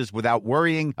noses without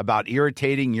worrying about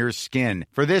irritating your skin.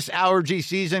 For this allergy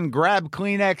season, grab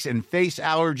Kleenex and face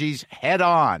allergies head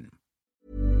on.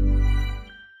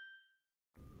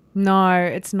 No,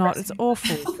 it's not. It's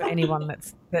awful for anyone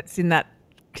that's in that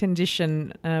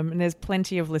condition. And there's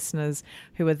plenty of listeners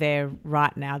who are there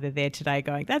right now. They're there today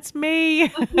going, that's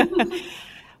me.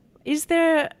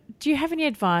 Do you have any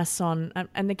advice on,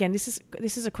 and again, this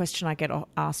is a question I get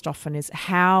asked often, is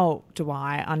how do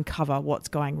I uncover what's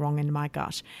going wrong in my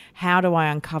gut? How do I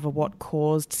uncover what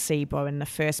caused SIBO in the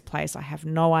first place? I have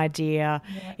no idea.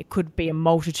 Yeah. It could be a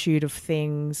multitude of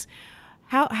things.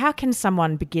 How can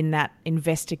someone begin that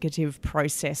investigative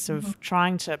process of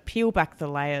trying to peel back the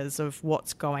layers of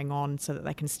what's going on so that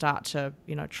they can start to,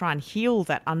 try and heal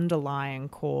that underlying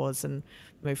cause and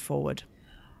move forward?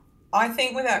 I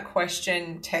think without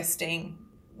question, testing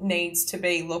needs to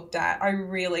be looked at. I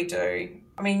really do.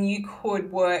 I mean, you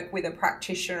could work with a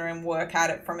practitioner and work at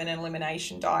it from an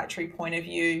elimination dietary point of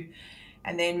view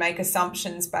and then make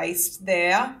assumptions based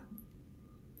there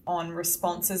on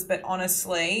responses. But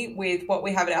honestly, with what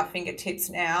we have at our fingertips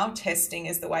now, testing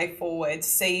is the way forward.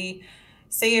 See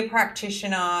a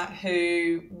practitioner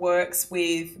who works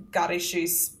with gut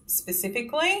issues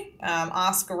specifically,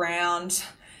 ask around,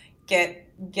 get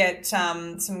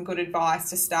some good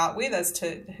advice to start with as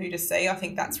to who to see. I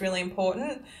think that's really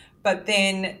important. But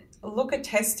then look at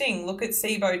testing, look at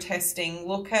SIBO testing,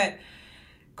 look at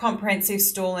comprehensive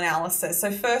stool analysis.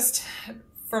 So first,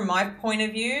 from my point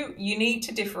of view, you need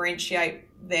to differentiate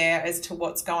there as to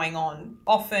what's going on.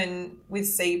 Often with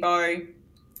SIBO,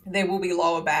 there will be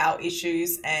lower bowel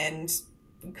issues, and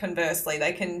conversely,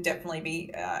 they can definitely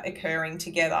be occurring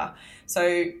together. So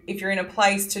if you're in a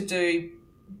place to do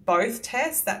both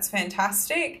tests, that's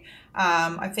fantastic.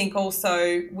 I think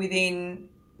also within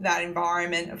that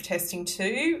environment of testing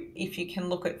too, if you can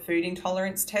look at food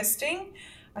intolerance testing,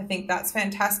 I think that's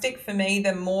fantastic. For me,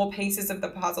 the more pieces of the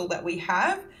puzzle that we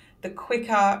have, the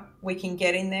quicker we can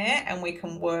get in there and we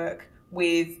can work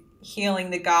with healing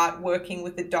the gut, working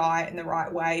with the diet in the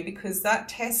right way, because that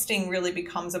testing really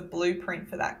becomes a blueprint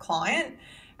for that client.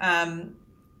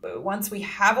 Once we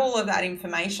have all of that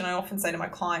information, I often say to my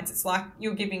clients, it's like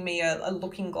you're giving me a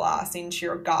looking glass into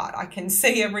your gut. I can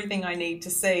see everything I need to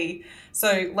see.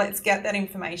 So let's get that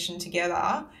information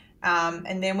together,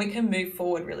 and then we can move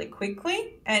forward really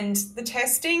quickly. And the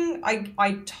testing,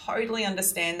 I totally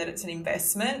understand that it's an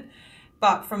investment,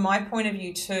 but from my point of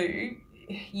view too,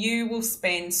 you will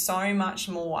spend so much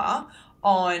more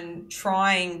on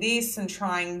trying this and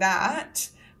trying that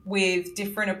with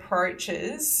different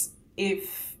approaches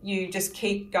if you just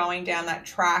keep going down that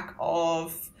track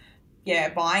of,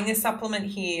 buying a supplement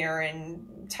here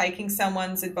and taking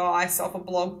someone's advice off a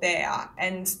blog there.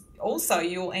 And also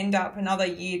you'll end up another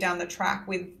year down the track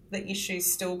with the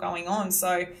issues still going on.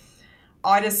 So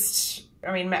I guess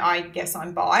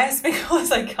I'm biased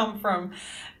because I come from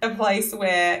a place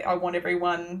where I want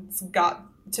everyone's gut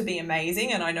to be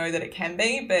amazing, and I know that it can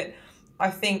be, but I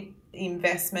think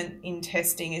investment in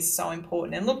testing is so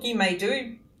important. And look, you may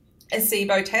do a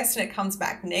SIBO test and it comes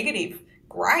back negative.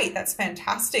 Great, that's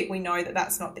fantastic. We know that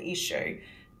that's not the issue.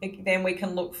 Then we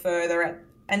can look further at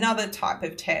another type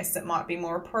of test that might be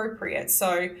more appropriate.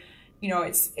 So,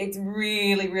 it's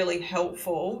really, really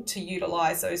helpful to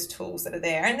utilize those tools that are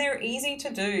there, and they're easy to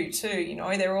do too.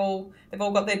 They've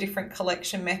all got their different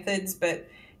collection methods, but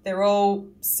they're all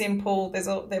simple.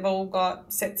 They've all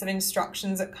got sets of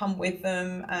instructions that come with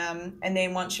them. And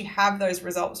then once you have those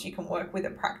results, you can work with a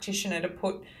practitioner to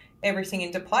put everything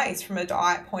into place from a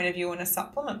diet point of view and a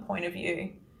supplement point of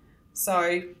view.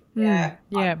 So,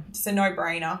 it's a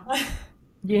no-brainer.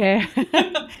 Yeah.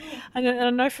 And I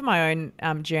know from my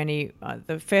own journey,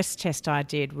 the first test I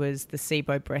did was the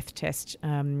SIBO breath test,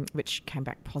 which came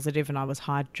back positive, and I was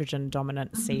hydrogen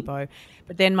dominant SIBO.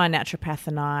 But then my naturopath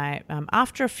and I,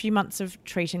 after a few months of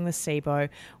treating the SIBO,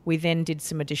 we then did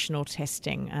some additional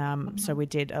testing. So we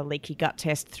did a leaky gut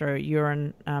test through a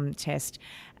urine test,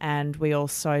 and we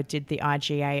also did the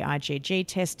IgA, IgG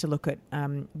test to look at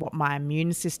what my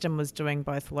immune system was doing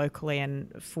both locally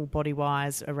and full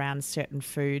body-wise around certain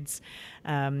foods.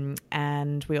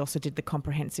 And we also did the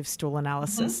comprehensive stool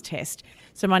analysis test.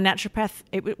 So my naturopath,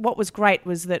 what was great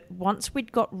was that once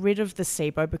we'd got rid of the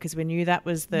SIBO, because we knew that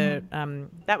was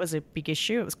that was a big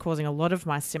issue. It was causing a lot of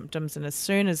my symptoms, and as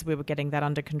soon as we were getting that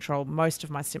under control, most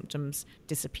of my symptoms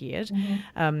disappeared.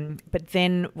 But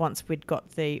then once we'd got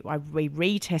we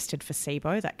retested for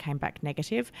SIBO, that came back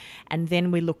negative, and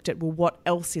then we looked at, well, what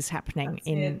else is happening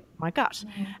in my gut?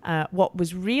 What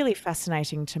was really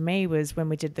fascinating to me was when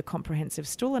we did the comprehensive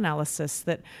stool analysis,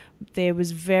 that there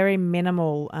was very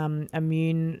minimal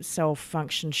immune cell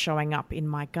function showing up in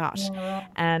my gut.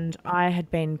 And I had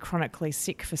been chronically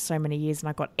sick for so many years, and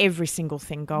I got every single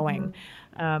thing going.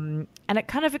 And it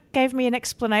kind of gave me an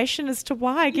explanation as to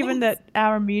why, given that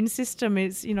our immune system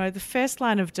is, the first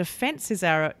line of defense is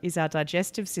our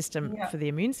digestive system for the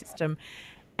immune system.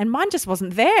 And mine just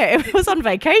wasn't there. It was on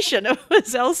vacation. It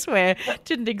was elsewhere. It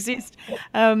didn't exist.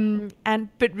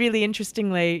 But really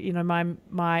interestingly,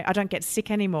 I don't get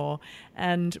sick anymore.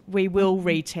 And we will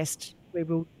retest. We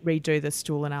will redo the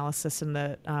stool analysis and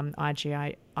the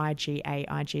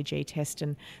IgG test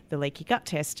and the leaky gut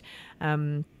test.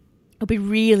 It'll be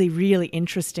really, really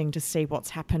interesting to see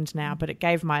what's happened now, but it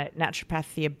gave my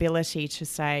naturopath the ability to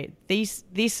say, this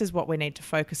is what we need to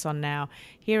focus on now.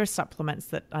 Here are supplements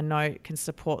that I know can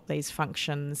support these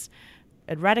functions.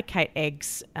 Eradicate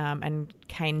eggs and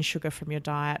cane sugar from your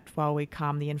diet while we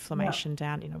calm the inflammation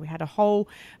down. We had a whole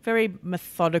very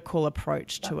methodical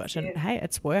approach to it. And hey,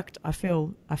 it's worked. I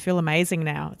feel amazing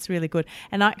now. It's really good.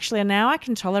 And actually now I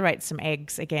can tolerate some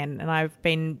eggs again, and I've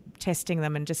been testing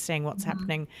them and just seeing what's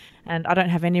happening, and I don't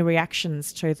have any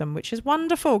reactions to them, which is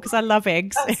wonderful because I love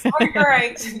eggs. That's so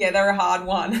great. Yeah, they're a hard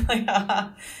one.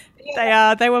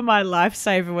 They were my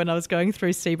lifesaver when I was going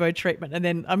through SIBO treatment. And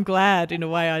then I'm glad, in a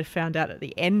way, I found out at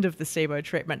the end of the SIBO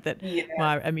treatment that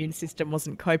my immune system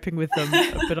wasn't coping with them.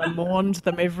 But I mourned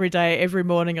them every day. Every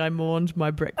morning I mourned my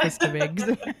breakfast of eggs.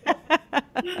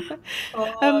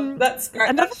 That's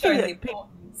great. That shows the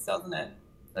importance, doesn't it,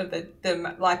 of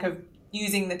the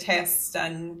using the tests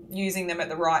and using them at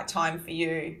the right time for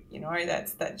you.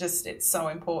 It's so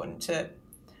important to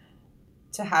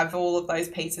have all of those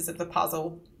pieces of the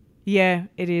puzzle. Yeah,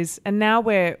 it is. And now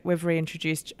we've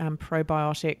reintroduced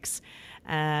probiotics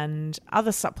and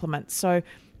other supplements. So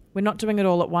we're not doing it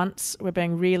all at once. We're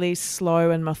being really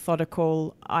slow and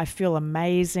methodical. I feel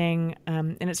amazing.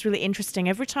 And it's really interesting.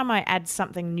 Every time I add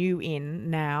something new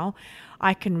in now,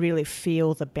 I can really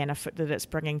feel the benefit that it's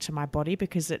bringing to my body,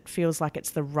 because it feels like it's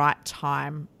the right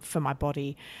time for my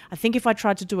body. I think if I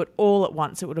tried to do it all at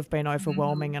once, it would have been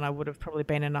overwhelming and I would have probably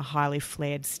been in a highly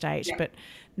flared state. Yeah. But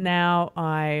now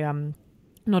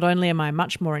not only am I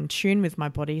much more in tune with my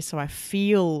body, so I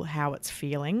feel how it's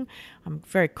feeling, I'm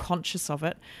very conscious of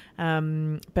it,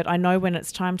 but I know when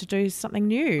it's time to do something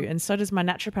new, and so does my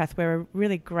naturopath. We're a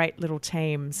really great little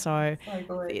team. So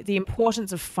the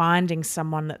importance of finding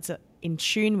someone that's in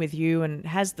tune with you and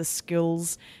has the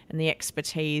skills and the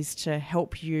expertise to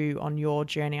help you on your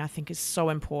journey, I think is so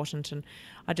important. And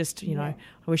I just, I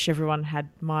wish everyone had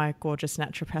my gorgeous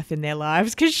naturopath in their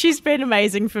lives, because she's been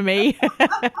amazing for me.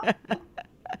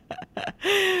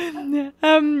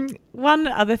 One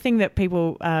other thing that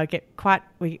people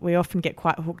we often get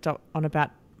quite hooked up on about,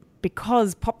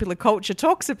 because popular culture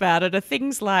talks about it, are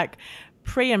things like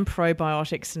pre and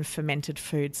probiotics and fermented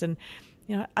foods. And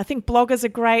I think bloggers are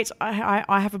great.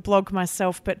 I have a blog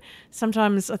myself, but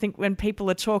sometimes I think when people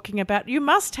are talking about you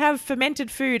must have fermented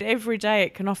food every day,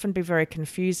 it can often be very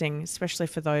confusing, especially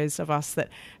for those of us that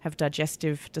have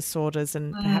digestive disorders,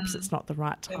 and perhaps it's not the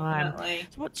right time. Definitely.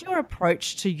 So what's your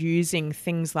approach to using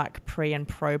things like pre and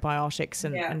probiotics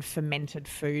and fermented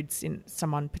foods in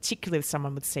particularly with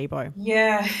someone with SIBO?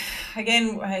 Yeah,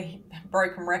 again, a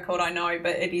broken record, I know,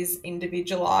 but it is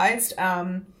individualized.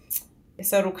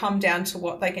 So it'll come down to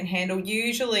what they can handle.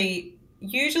 Usually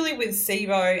with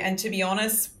SIBO, and to be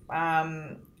honest,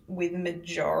 with the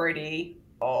majority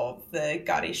of the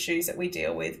gut issues that we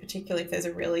deal with, particularly if there's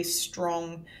a really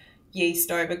strong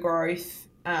yeast overgrowth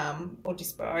or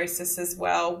dysbiosis as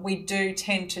well, we do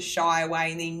tend to shy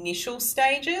away in the initial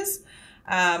stages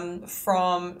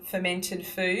from fermented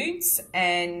foods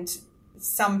and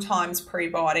sometimes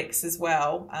prebiotics as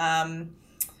well.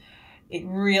 It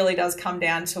really does come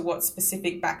down to what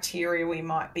specific bacteria we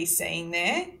might be seeing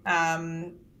there.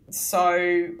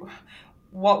 So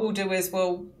what we'll do is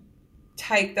we'll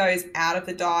take those out of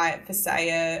the diet for,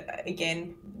 say,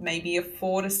 maybe a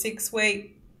 4 to 6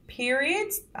 week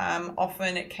period.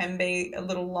 Often it can be a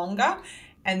little longer.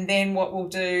 And then what we'll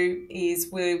do is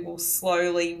we will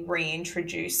slowly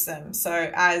reintroduce them.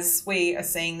 So as we are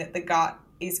seeing that the gut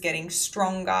is getting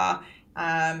stronger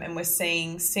and we're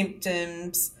seeing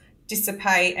symptoms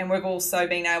dissipate, and we've also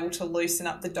been able to loosen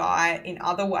up the diet in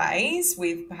other ways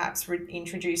with perhaps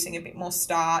introducing a bit more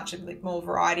starch, a bit more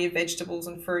variety of vegetables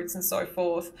and fruits and so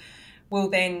forth, will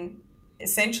then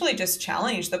essentially just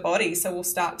challenge the body. So we'll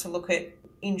start to look at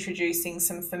introducing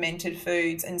some fermented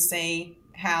foods and see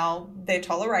how they're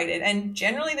tolerated. And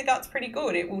generally the gut's pretty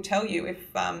good. It will tell you if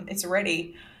it's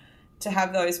ready to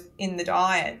have those in the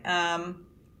diet.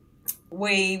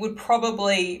 We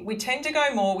tend to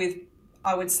go more with,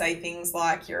 I would say, things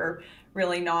like your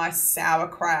really nice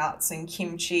sauerkrauts and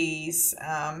kimchis,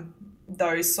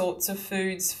 those sorts of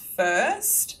foods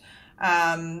first.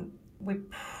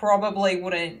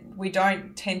 We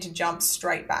don't tend to jump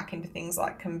straight back into things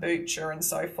like kombucha and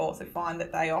so forth. I find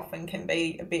that they often can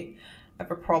be a bit of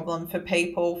a problem for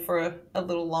people for a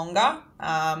little longer.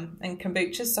 And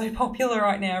kombucha's so popular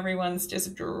right now, everyone's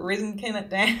just drinking it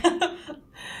down.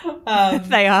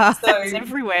 They are. So, it's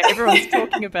everywhere. Everyone's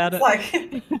talking about it.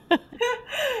 Like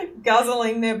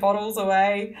guzzling their bottles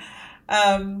away.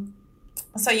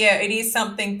 So, yeah, it is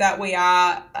something that we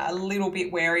are a little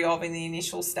bit wary of in the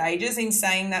initial stages, in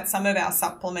saying that some of our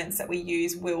supplements that we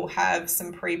use will have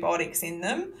some prebiotics in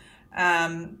them.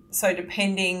 So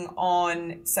depending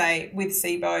on, say, with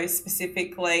SIBO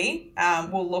specifically,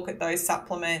 we'll look at those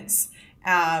supplements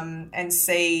and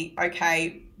see,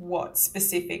 okay, what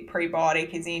specific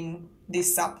prebiotic is in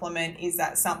this supplement? Is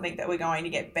that something that we're going to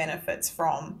get benefits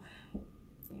from?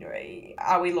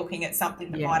 Are we looking at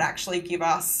something that might actually give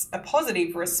us a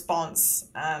positive response,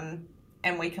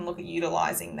 and we can look at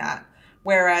utilising that?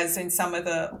 Whereas in some of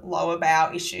the lower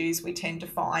bowel issues, we tend to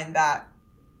find that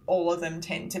all of them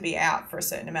tend to be out for a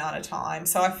certain amount of time.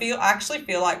 So I actually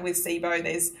feel like with SIBO,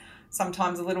 there's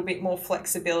sometimes a little bit more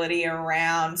flexibility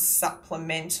around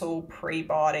supplemental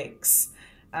prebiotics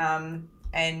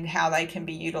and how they can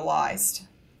be utilised.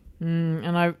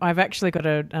 And I've actually got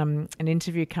an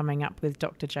interview coming up with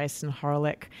Dr. Jason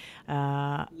Horlick in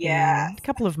a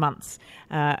couple of months,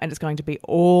 and it's going to be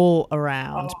all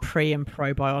around pre and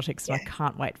probiotics. And I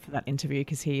can't wait for that interview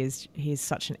because he's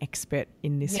such an expert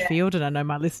in this field, and I know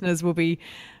my listeners will be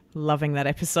loving that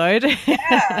episode.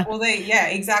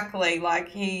 Exactly. Like,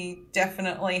 he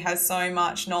definitely has so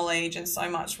much knowledge and so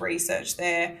much research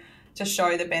there to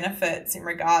show the benefits in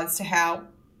regards to how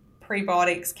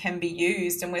prebiotics can be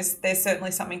used, and there's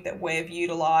certainly something that we've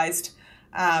utilised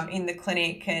in the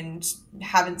clinic and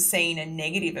haven't seen a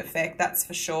negative effect, that's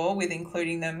for sure, with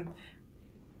including them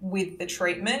with the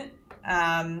treatment.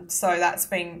 So that's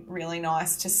been really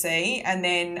nice to see. And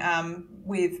then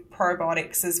with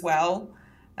probiotics as well,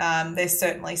 there's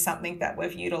certainly something that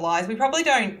we've utilised. This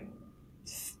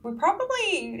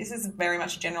is very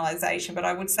much a generalisation, but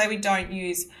I would say we don't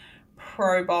use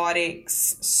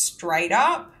probiotics straight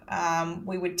up.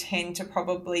 We would tend to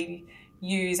probably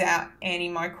use our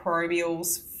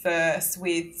antimicrobials first,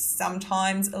 with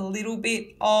sometimes a little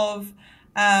bit of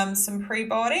some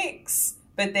prebiotics,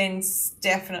 but then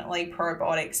definitely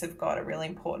probiotics have got a really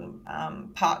important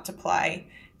part to play.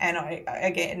 And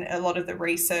again, a lot of the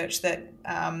research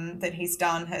that he's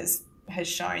done has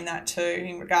shown that too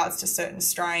in regards to certain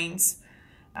strains.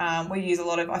 We use a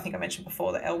lot of, I think I mentioned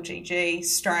before, the LGG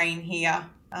strain here,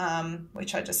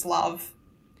 which I just love.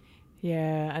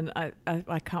 Yeah, and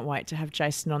I can't wait to have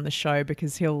Jason on the show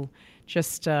because he'll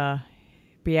just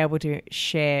be able to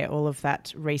share all of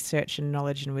that research and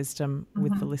knowledge and wisdom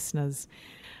with the listeners.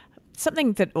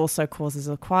 Something that also causes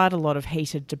quite a lot of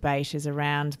heated debate is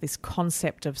around this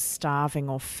concept of starving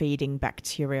or feeding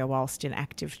bacteria whilst in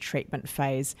active treatment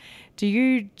phase. Do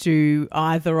you do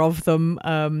either of them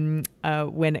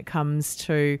when it comes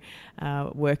to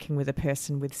working with a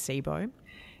person with SIBO?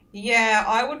 Yeah,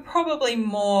 I would probably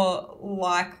more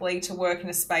likely to work in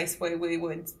a space where we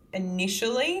would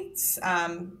initially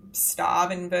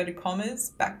starve, inverted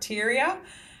commas, bacteria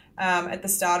at the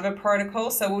start of a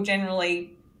protocol. So we'll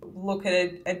generally look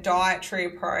at a dietary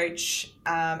approach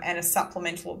and a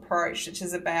supplemental approach, which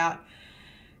is about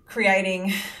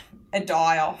creating a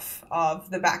die-off of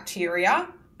the bacteria.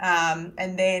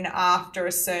 And then after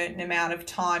a certain amount of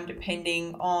time,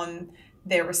 depending on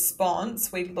their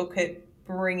response, we look at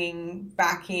bringing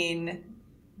back in,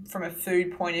 from a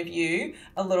food point of view,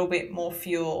 a little bit more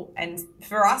fuel. And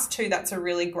for us too, that's a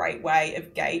really great way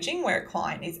of gauging where a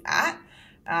client is at,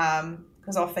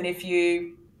 because often if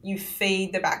you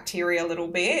feed the bacteria a little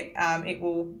bit, it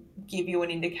will give you an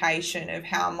indication of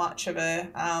how much of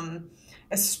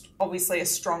obviously a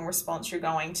strong response you're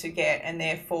going to get, and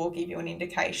therefore give you an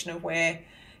indication of where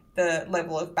the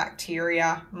level of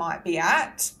bacteria might be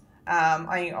at.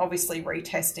 Obviously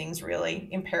retesting is really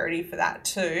imperative for that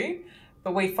too,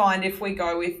 but we find if we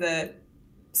go with the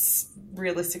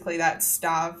realistically that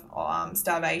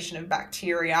starvation of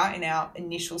bacteria in our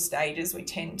initial stages, we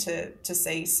tend to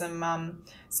see some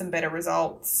better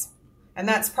results. And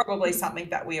that's probably something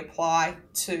that we apply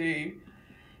to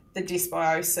the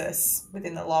dysbiosis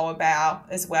within the lower bowel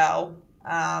as well,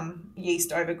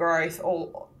 yeast overgrowth,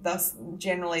 all thus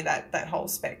generally that whole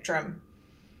spectrum.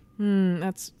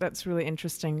 That's really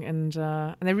interesting, and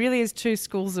there really is two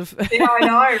schools of yeah, I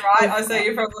know, right? I see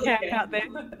you probably out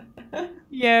there.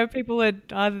 Yeah, people are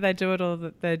either they do it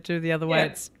or they do the other way.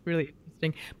 It's really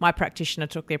interesting. My practitioner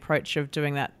took the approach of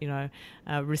doing that,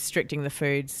 restricting the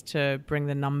foods to bring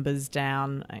the numbers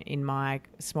down in my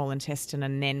small intestine,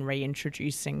 and then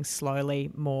reintroducing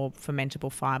slowly more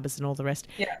fermentable fibers and all the rest.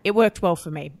 Yeah. It worked well for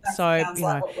me. That sounds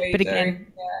like what we but do. Again,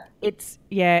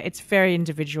 it's very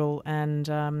individual,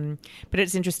 and but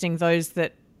it's interesting those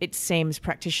that it seems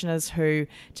practitioners who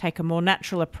take a more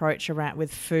natural approach around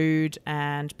with food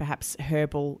and perhaps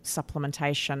herbal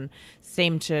supplementation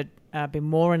seem to be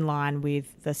more in line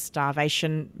with the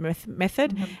starvation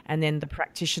method, and then the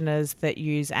practitioners that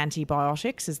use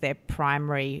antibiotics as their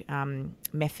primary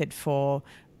method for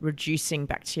reducing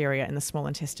bacteria in the small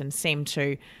intestine seem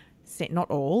to, not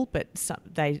all, but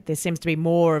there seems to be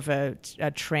more of a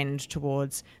trend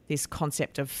towards this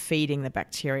concept of feeding the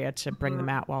bacteria to bring them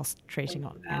out whilst treating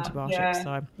on antibiotics.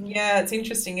 Yeah, it's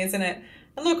interesting, isn't it?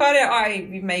 And look, I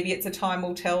maybe it's a time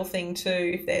will tell thing too,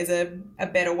 if there's a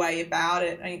better way about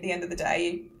it. And at the end of the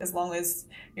day, as long as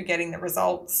you're getting the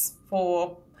results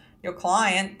for your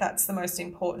client, that's the most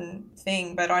important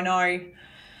thing. But I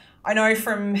know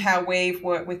from how we've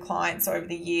worked with clients over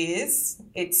the years,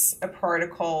 it's a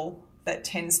protocol that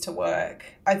tends to work.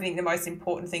 I think the most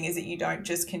important thing is that you don't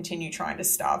just continue trying to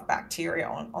starve bacteria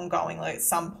ongoingly. At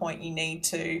some point, you need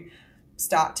to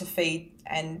start to feed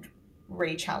and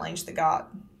re-challenge the gut.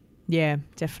 Yeah,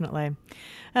 definitely.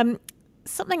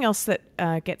 Something else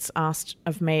that gets asked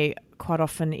of me quite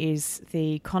often is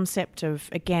the concept of,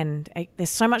 again, there's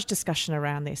so much discussion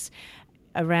around this,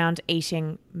 around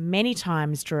eating many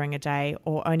times during a day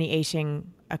or only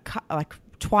eating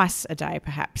twice a day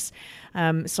perhaps.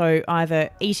 So either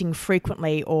eating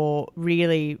frequently or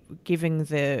really giving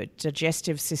the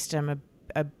digestive system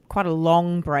quite a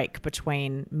long break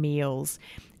between meals.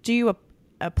 Do you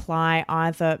apply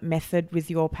either method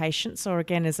with your patients, or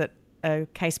again, is it a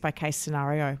case-by-case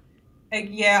scenario?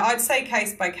 Yeah, I'd say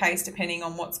case-by-case depending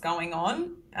on what's going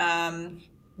on.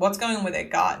 What's going on with their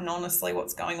gut, and honestly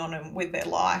what's going on with their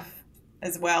life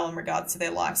as well in regards to their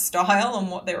lifestyle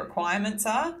and what their requirements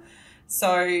are.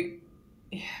 So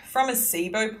from a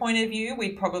SIBO point of view,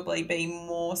 we'd probably be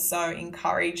more so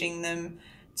encouraging them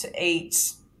to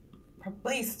eat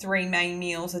probably 3 main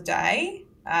meals a day,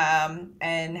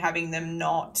 and having them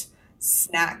not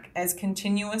snack as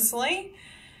continuously.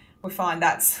 We find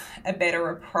that's a better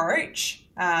approach.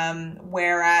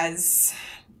 Whereas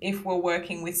if we're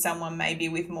working with someone maybe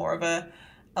with more of a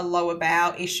lower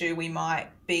bowel issue, we might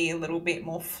be a little bit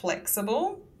more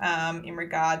flexible in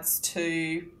regards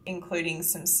to including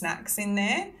some snacks in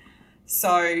there.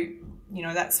 So,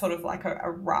 that's sort of like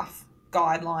a rough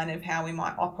guideline of how we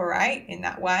might operate in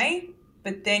that way.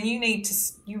 But then you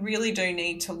really do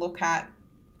need to look at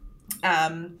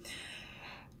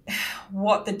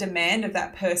what the demand of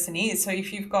that person is. So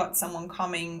if you've got someone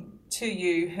coming to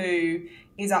you who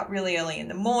is up really early in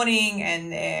the morning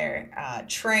and they're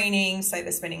training, say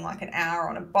they're spending like an hour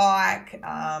on a bike,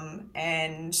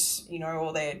 and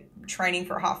or they're training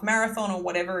for a half marathon or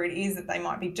whatever it is that they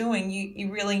might be doing,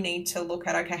 you really need to look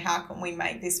at, okay, how can we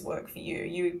make this work for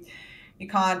you? You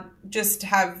can't just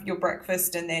have your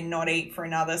breakfast and then not eat for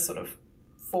another sort of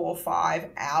 4 or 5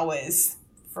 hours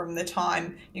from the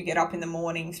time you get up in the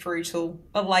morning through till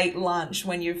a late lunch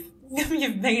when you've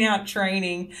been out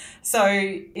training. So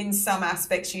in some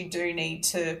aspects, you do need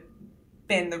to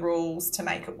bend the rules to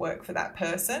make it work for that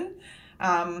person.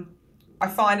 I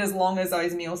find as long as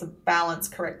those meals are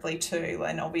balanced correctly too,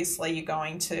 and obviously you're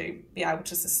going to be able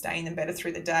to sustain them better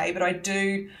through the day. But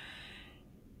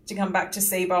to come back to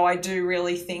SIBO, I do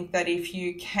really think that if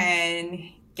you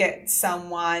can get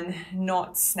someone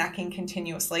not snacking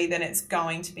continuously, then it's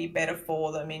going to be better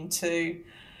for them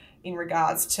in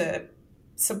regards to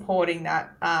supporting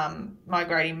that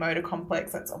migrating motor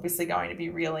complex. That's obviously going to be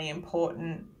really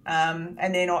important. And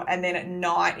then at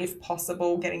night, if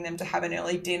possible, getting them to have an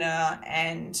early dinner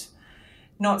and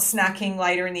not snacking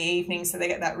later in the evening, so they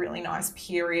get that really nice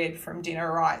period from dinner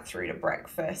right through to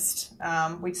breakfast.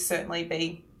 We'd certainly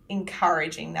be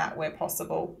encouraging that where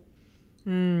possible.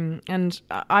 And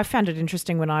I found it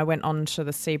interesting when I went on to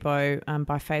the SIBO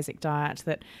biphasic diet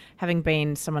that, having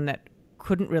been someone that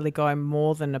couldn't really go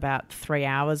more than about 3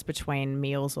 hours between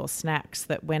meals or snacks,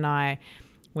 that when I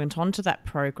went on to that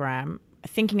program,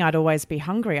 thinking I'd always be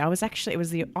hungry, it was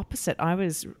the opposite.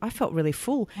 I felt really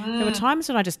full. There were times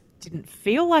when I just didn't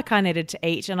feel like I needed to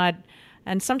eat,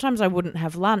 and sometimes I wouldn't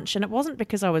have lunch, and it wasn't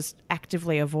because I was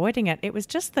actively avoiding it. It was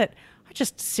just that I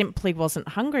just simply wasn't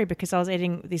hungry because I was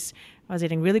eating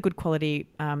really good quality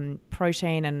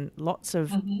protein and lots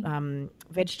of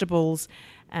vegetables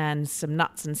and some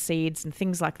nuts and seeds and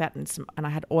things like that, and I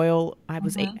had oil. I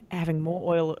was having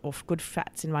more oil or good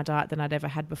fats in my diet than I'd ever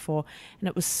had before, and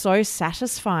it was so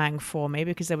satisfying for me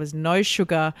because there was no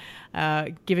sugar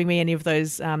giving me any of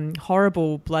those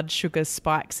horrible blood sugar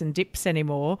spikes and dips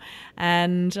anymore,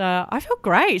 and I felt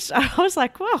great. I was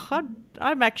like, well,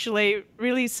 I'm actually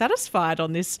really satisfied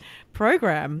on this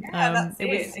program. It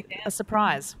was a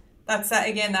surprise. That's that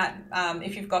again. That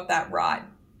if you've got that right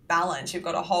balance, you've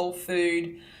got a whole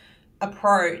food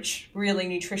approach, really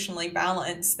nutritionally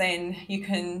balanced, then you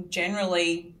can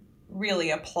generally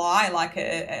really apply like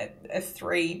a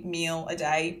 3 meal a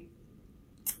day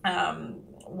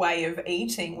way of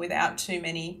eating without too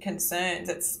many concerns.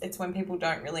 It's when people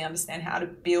don't really understand how to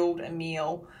build a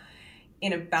meal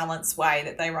in a balanced way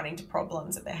that they run into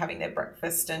problems, that they're having their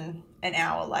breakfast and an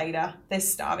hour later they're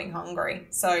starving hungry.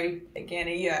 So again,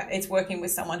 it's working with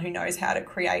someone who knows how to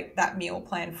create that meal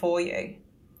plan for you.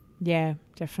 Yeah,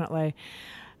 definitely.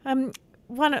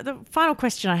 The final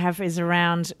question I have is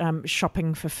around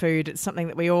shopping for food. It's something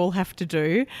that we all have to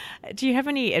do. Do you have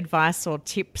any advice or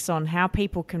tips on how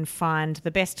people can find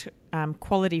the best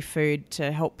quality food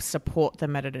to help support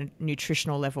them at a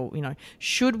nutritional level? You know,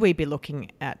 should we be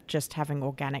looking at just having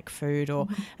organic food, or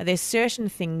are there certain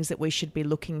things that we should be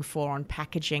looking for on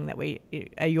packaging that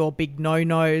are your big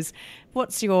no-nos?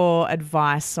 What's your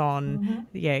advice on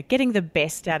getting the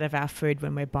best out of our food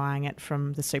when we're buying it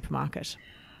from the supermarket?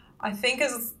 I think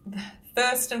as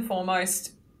first and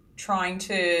foremost, trying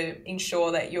to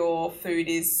ensure that your food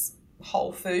is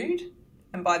whole food.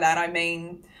 And by that, I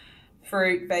mean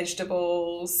fruit,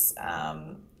 vegetables,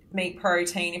 meat,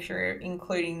 protein, if you're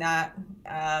including that,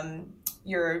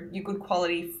 your good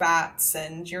quality fats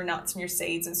and your nuts and your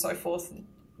seeds and so forth.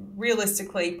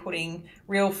 Realistically, putting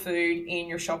real food in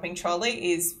your shopping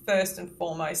trolley is first and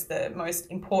foremost the most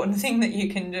important thing that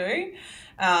you can do.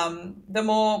 The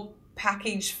more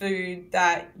packaged food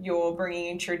that you're bringing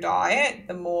into your diet,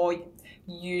 the more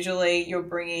usually you're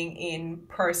bringing in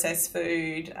processed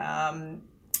food,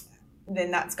 then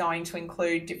that's going to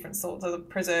include different sorts of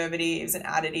preservatives and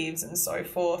additives and so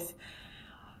forth.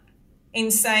 In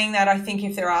saying that, I think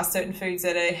if there are certain foods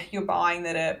that you're buying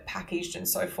that are packaged and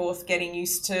so forth, getting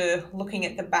used to looking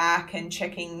at the back and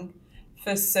checking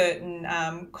for certain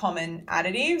common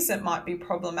additives that might be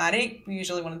problematic.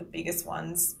 Usually one of the biggest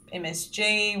ones,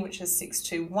 MSG, which is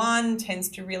 621, tends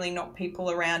to really knock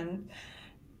people around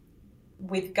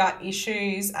with gut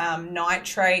issues.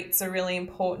 Nitrates are really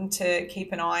important to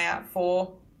keep an eye out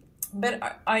for.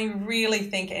 But I really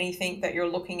think anything that you're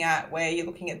looking at where you're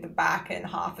looking at the back and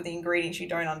half of the ingredients you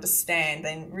don't understand,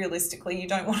 then realistically you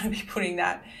don't want to be putting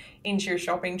that into your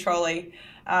shopping trolley.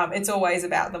 It's always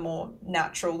about the more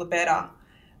natural, the better.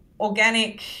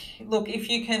 Organic, look, if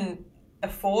you can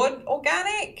afford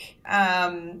organic,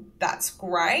 that's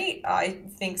great. I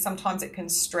think sometimes it can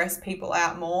stress people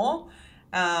out more.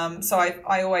 So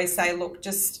I always say, look,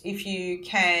 just if you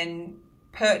can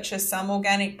purchase some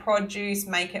organic produce,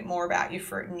 make it more about your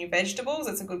fruit and your vegetables.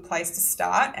 It's a good place to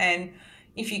start. And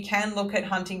if you can look at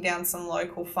hunting down some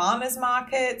local farmers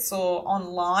markets or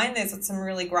online, there's some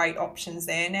really great options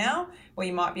there now where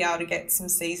you might be able to get some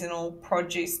seasonal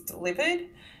produce delivered.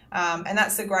 And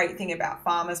that's the great thing about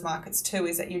farmers markets too,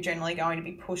 is that you're generally going to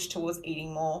be pushed towards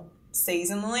eating more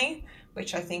seasonally,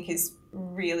 which I think is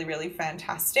really, really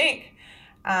fantastic.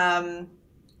 And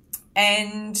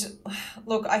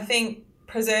look, I think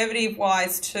preservative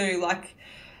wise too, like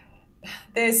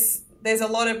there's a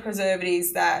lot of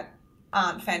preservatives that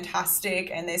aren't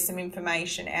fantastic, and there's some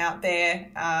information out there.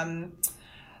 I'm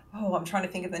trying to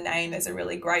think of the name. There's a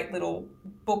really great little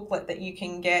booklet that you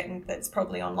can get, and that's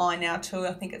probably online now too.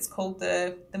 I think it's called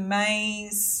the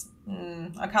Maize.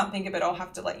 I can't think of it. I'll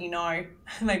have to let you know.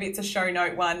 Maybe it's a show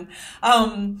note one.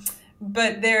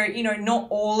 But they're, not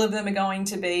all of them are going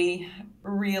to be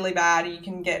really bad. You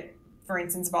can get, for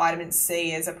instance, vitamin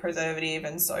C as a preservative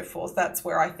and so forth. That's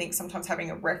where I think sometimes having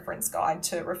a reference guide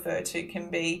to refer to can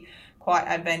be quite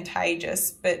advantageous.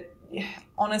 But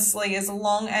honestly, as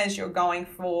long as you're going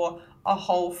for a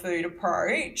whole food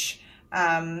approach,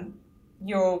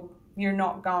 you're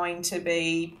not going to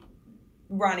be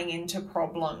running into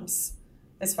problems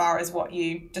as far as what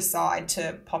you decide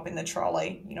to pop in the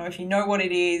trolley. If you know what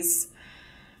it is,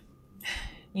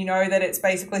 you know that it's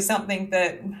basically something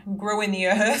that grew in the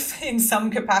earth in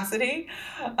some capacity,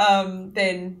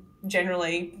 then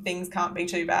generally things can't be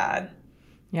too bad.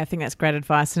 Yeah, I think that's great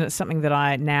advice, and it's something that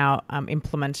I now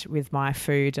implement with my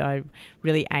food. I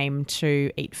really aim to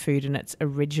eat food in its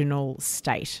original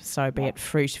state, so be it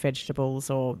fruit, vegetables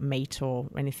or meat or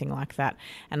anything like that.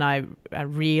 And I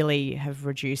really have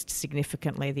reduced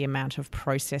significantly the amount of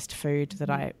processed food that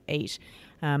I eat,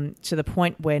 to the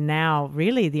point where now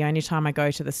really the only time I go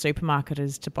to the supermarket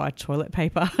is to buy toilet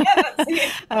paper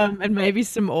and maybe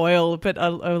some oil. But a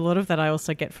lot of that I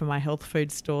also get from my health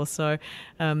food store. So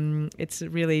it's a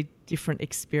really different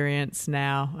experience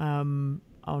now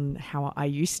on how I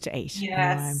used to eat.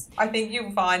 Yes, I think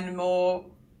you'll find more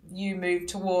you move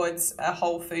towards a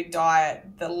whole food diet,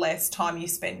 the less time you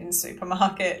spend in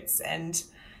supermarkets. And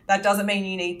that doesn't mean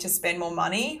you need to spend more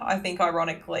money. I think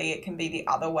ironically it can be the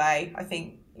other way. I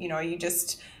think, you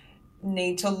just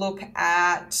need to look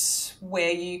at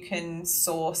where you can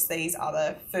source these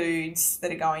other foods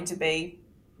that are going to be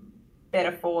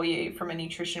better for you from a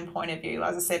nutrition point of view.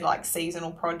 As I said, like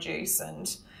seasonal produce,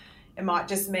 and it might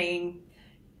just mean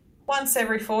once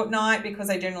every fortnight because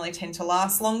they generally tend to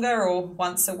last longer, or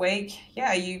once a week.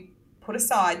 Yeah, you put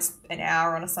aside an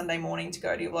hour on a Sunday morning to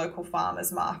go to your local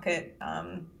farmer's market,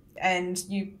 and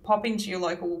you pop into your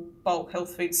local bulk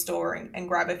health food store and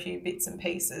grab a few bits and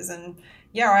pieces. And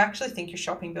yeah, I actually think your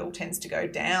shopping bill tends to go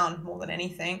down more than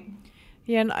anything.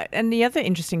 Yeah, and the other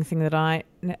interesting thing that I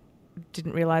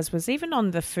didn't realise was even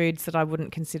on the foods that I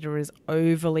wouldn't consider as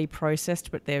overly processed,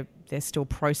 but they're still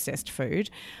processed food.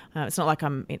 It's not like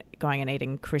I'm going and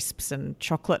eating crisps and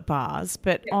chocolate bars,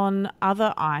 but on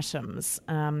other items,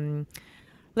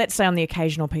 let's say on the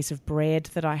occasional piece of bread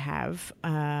that I have,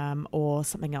 or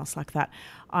something else like that,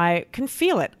 I can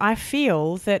feel it. I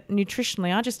feel that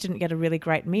nutritionally I just didn't get a really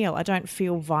great meal. I don't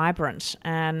feel vibrant.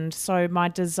 And so my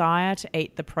desire to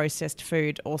eat the processed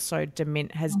food also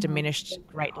has diminished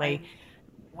greatly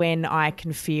when I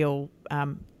can feel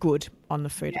good on the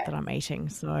food that I'm eating.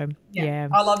 So, yeah.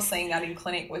 I love seeing that in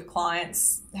clinic with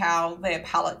clients, how their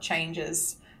palate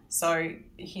changes. So,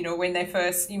 when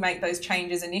you make those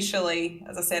changes initially,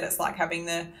 as I said, it's like having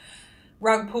the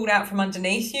rug pulled out from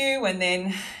underneath you, and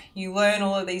then you learn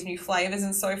all of these new flavors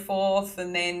and so forth.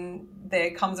 And then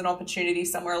there comes an opportunity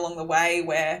somewhere along the way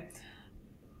where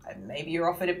maybe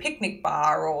you're offered a picnic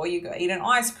bar, or you go eat an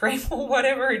ice cream or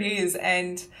whatever it is.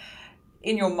 And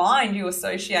in your mind, you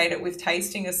associate it with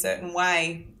tasting a certain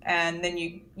way. And then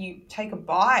you take a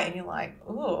bite and you're like,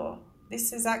 oh,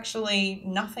 this is actually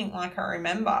nothing like I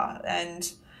remember. And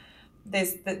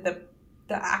there's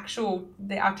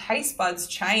our taste buds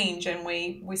change, and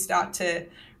we start to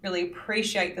really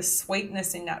appreciate the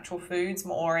sweetness in natural foods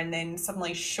more. And then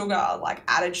suddenly sugar, like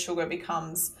added sugar,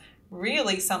 becomes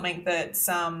really something that's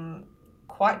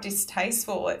quite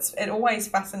distasteful. It always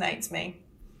fascinates me.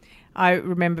 I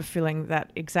remember feeling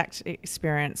that exact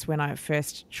experience when I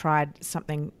first tried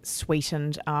something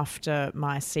sweetened after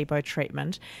my SIBO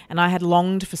treatment, and I had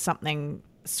longed for something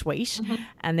sweet,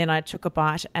 and then I took a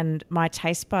bite and my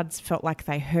taste buds felt like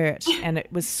they hurt, and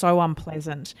it was so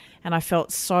unpleasant, and I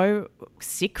felt so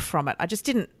sick from it.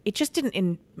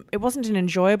 It wasn't an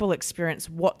enjoyable experience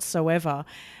whatsoever.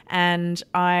 And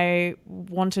I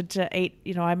wanted to eat,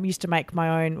 I used to make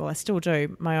my own, well, I still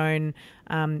do, my own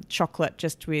chocolate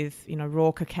just with,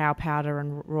 raw cacao powder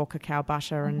and raw cacao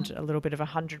butter and a little bit of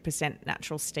 100%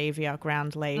 natural stevia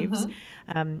ground leaves.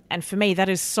 And for me, that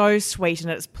is so sweet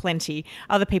and it's plenty.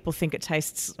 Other people think it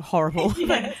tastes horrible.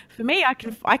 But for me,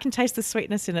 I can taste the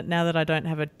sweetness in it now that I don't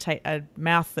have a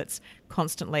mouth that's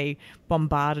constantly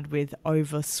bombarded with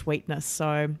over sweetness.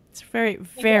 So it's a very,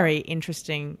 very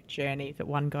interesting journey that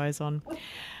one goes on.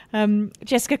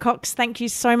 Jessica Cox, thank you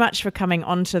so much for coming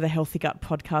onto the Healthy Gut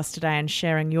podcast today and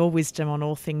sharing your wisdom on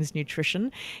all things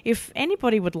nutrition. If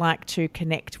anybody would like to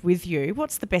connect with you,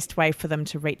 what's the best way for them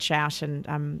to reach out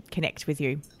and connect with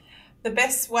you? The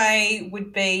best way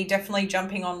would be definitely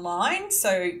jumping online.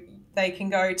 So they can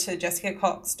go to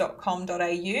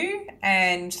jessicacox.com.au,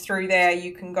 and through there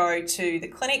you can go to the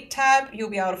clinic tab. You'll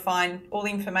be able to find all the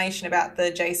information about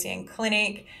the JCN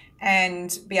clinic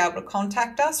and be able to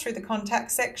contact us through the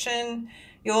contact section.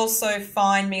 You'll also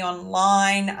find me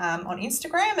online on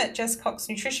Instagram at Jess Cox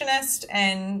Nutritionist,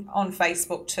 and on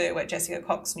Facebook too at Jessica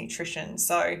Cox Nutrition.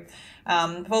 So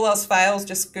if all else fails,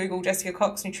 just Google Jessica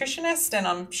Cox Nutritionist and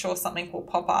I'm sure something will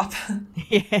pop up.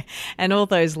 Yeah, and all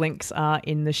those links are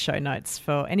in the show notes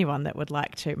for anyone that would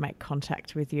like to make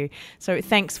contact with you. So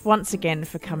thanks once again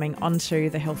for coming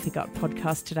onto the Healthy Gut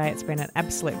podcast today. It's been an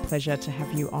absolute pleasure to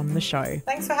have you on the show.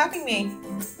 Thanks for having me.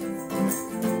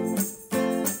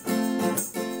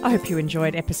 I hope you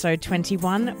enjoyed episode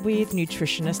 21 with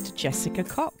nutritionist Jessica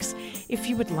Cox. If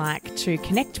you would like to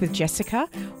connect with Jessica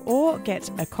or get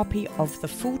a copy of the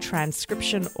full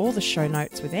transcription or the show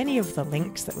notes with any of the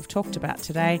links that we've talked about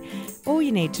today, all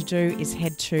you need to do is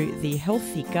head to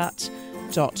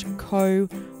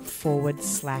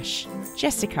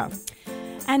thehealthygut.co/Jessica.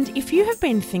 And if you have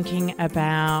been thinking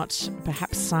about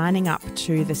perhaps signing up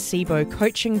to the SIBO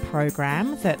coaching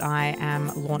program that I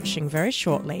am launching very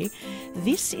shortly,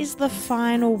 this is the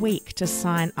final week to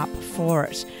sign up for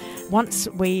it. Once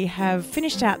we have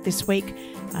finished out this week,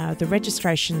 the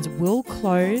registrations will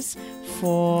close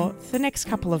for the next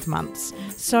couple of months.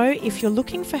 So if you're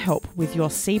looking for help with your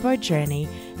SIBO journey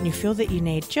and you feel that you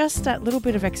need just that little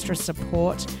bit of extra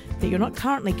support that you're not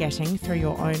currently getting through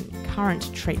your own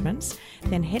current treatments,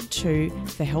 then head to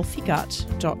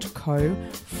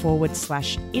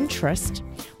thehealthygut.co/interest,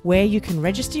 where you can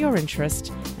register your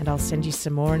interest, and I'll send you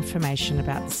some more information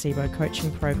about the SIBO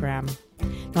coaching program.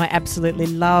 Now, I absolutely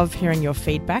love hearing your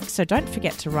feedback, so don't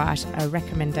forget to write a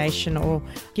recommendation or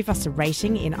give us a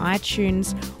rating in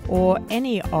iTunes or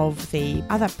any of the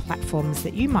other platforms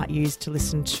that you might use to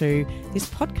listen to this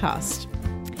podcast.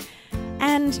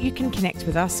 And you can connect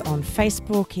with us on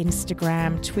Facebook,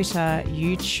 Instagram, Twitter,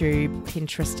 YouTube,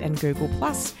 Pinterest and Google+.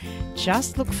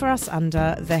 Just look for us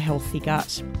under The Healthy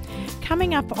Gut.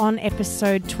 Coming up on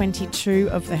episode 22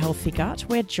 of The Healthy Gut,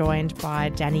 we're joined by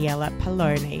Daniela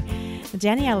Poloni.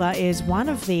 Daniela is one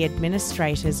of the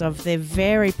administrators of the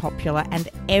very popular and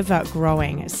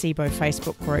ever-growing SIBO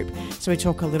Facebook group. So we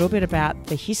talk a little bit about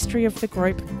the history of the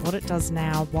group, what it does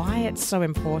now, why it's so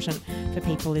important for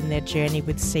people in their journey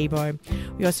with SIBO.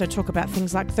 We also talk about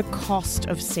things like the cost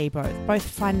of SIBO, both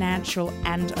financial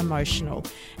and emotional.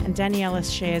 And Daniela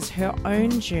shares her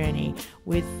own journey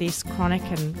with this chronic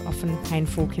and often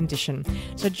painful condition.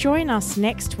 So join us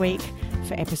next week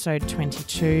for episode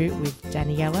 22 with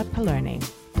Daniela Poloni.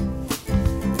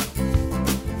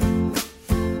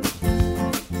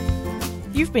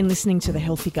 You've been listening to the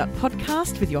Healthy Gut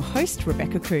podcast with your host,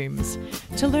 Rebecca Coombs.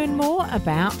 To learn more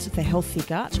about The Healthy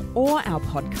Gut or our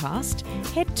podcast,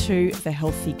 head to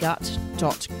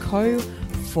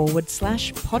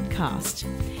thehealthygut.co/podcast.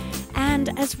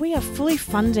 And as we are fully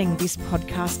funding this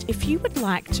podcast, if you would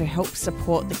like to help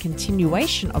support the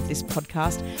continuation of this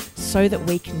podcast so that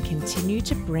we can continue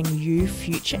to bring you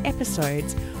future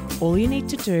episodes, all you need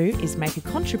to do is make a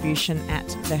contribution at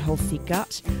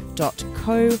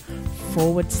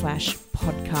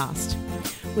thehealthygut.co/podcast.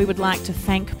 We would like to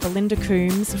thank Belinda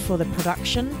Coombs for the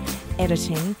production,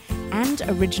 editing, and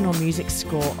original music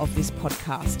score of this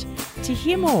podcast. To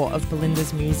hear more of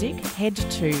Belinda's music, head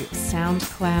to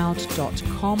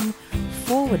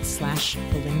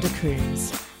soundcloud.com/Belinda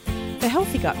Coombs. The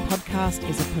Healthy Gut podcast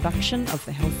is a production of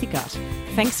The Healthy Gut.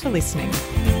 Thanks for listening.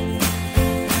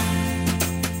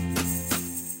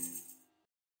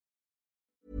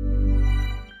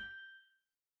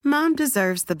 Mom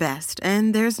deserves the best,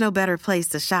 and there's no better place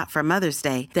to shop for Mother's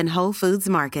Day than Whole Foods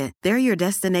Market. They're your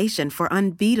destination for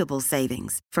unbeatable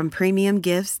savings, from premium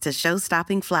gifts to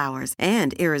show-stopping flowers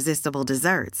and irresistible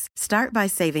desserts. Start by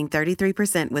saving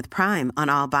 33% with Prime on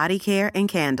all body care and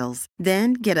candles.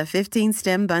 Then get a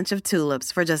 15-stem bunch of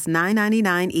tulips for just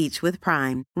 $9.99 each with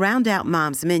Prime. Round out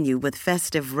Mom's menu with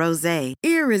festive rosé,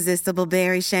 irresistible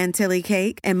berry chantilly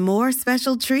cake, and more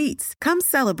special treats. Come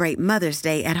celebrate Mother's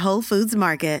Day at Whole Foods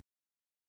Market.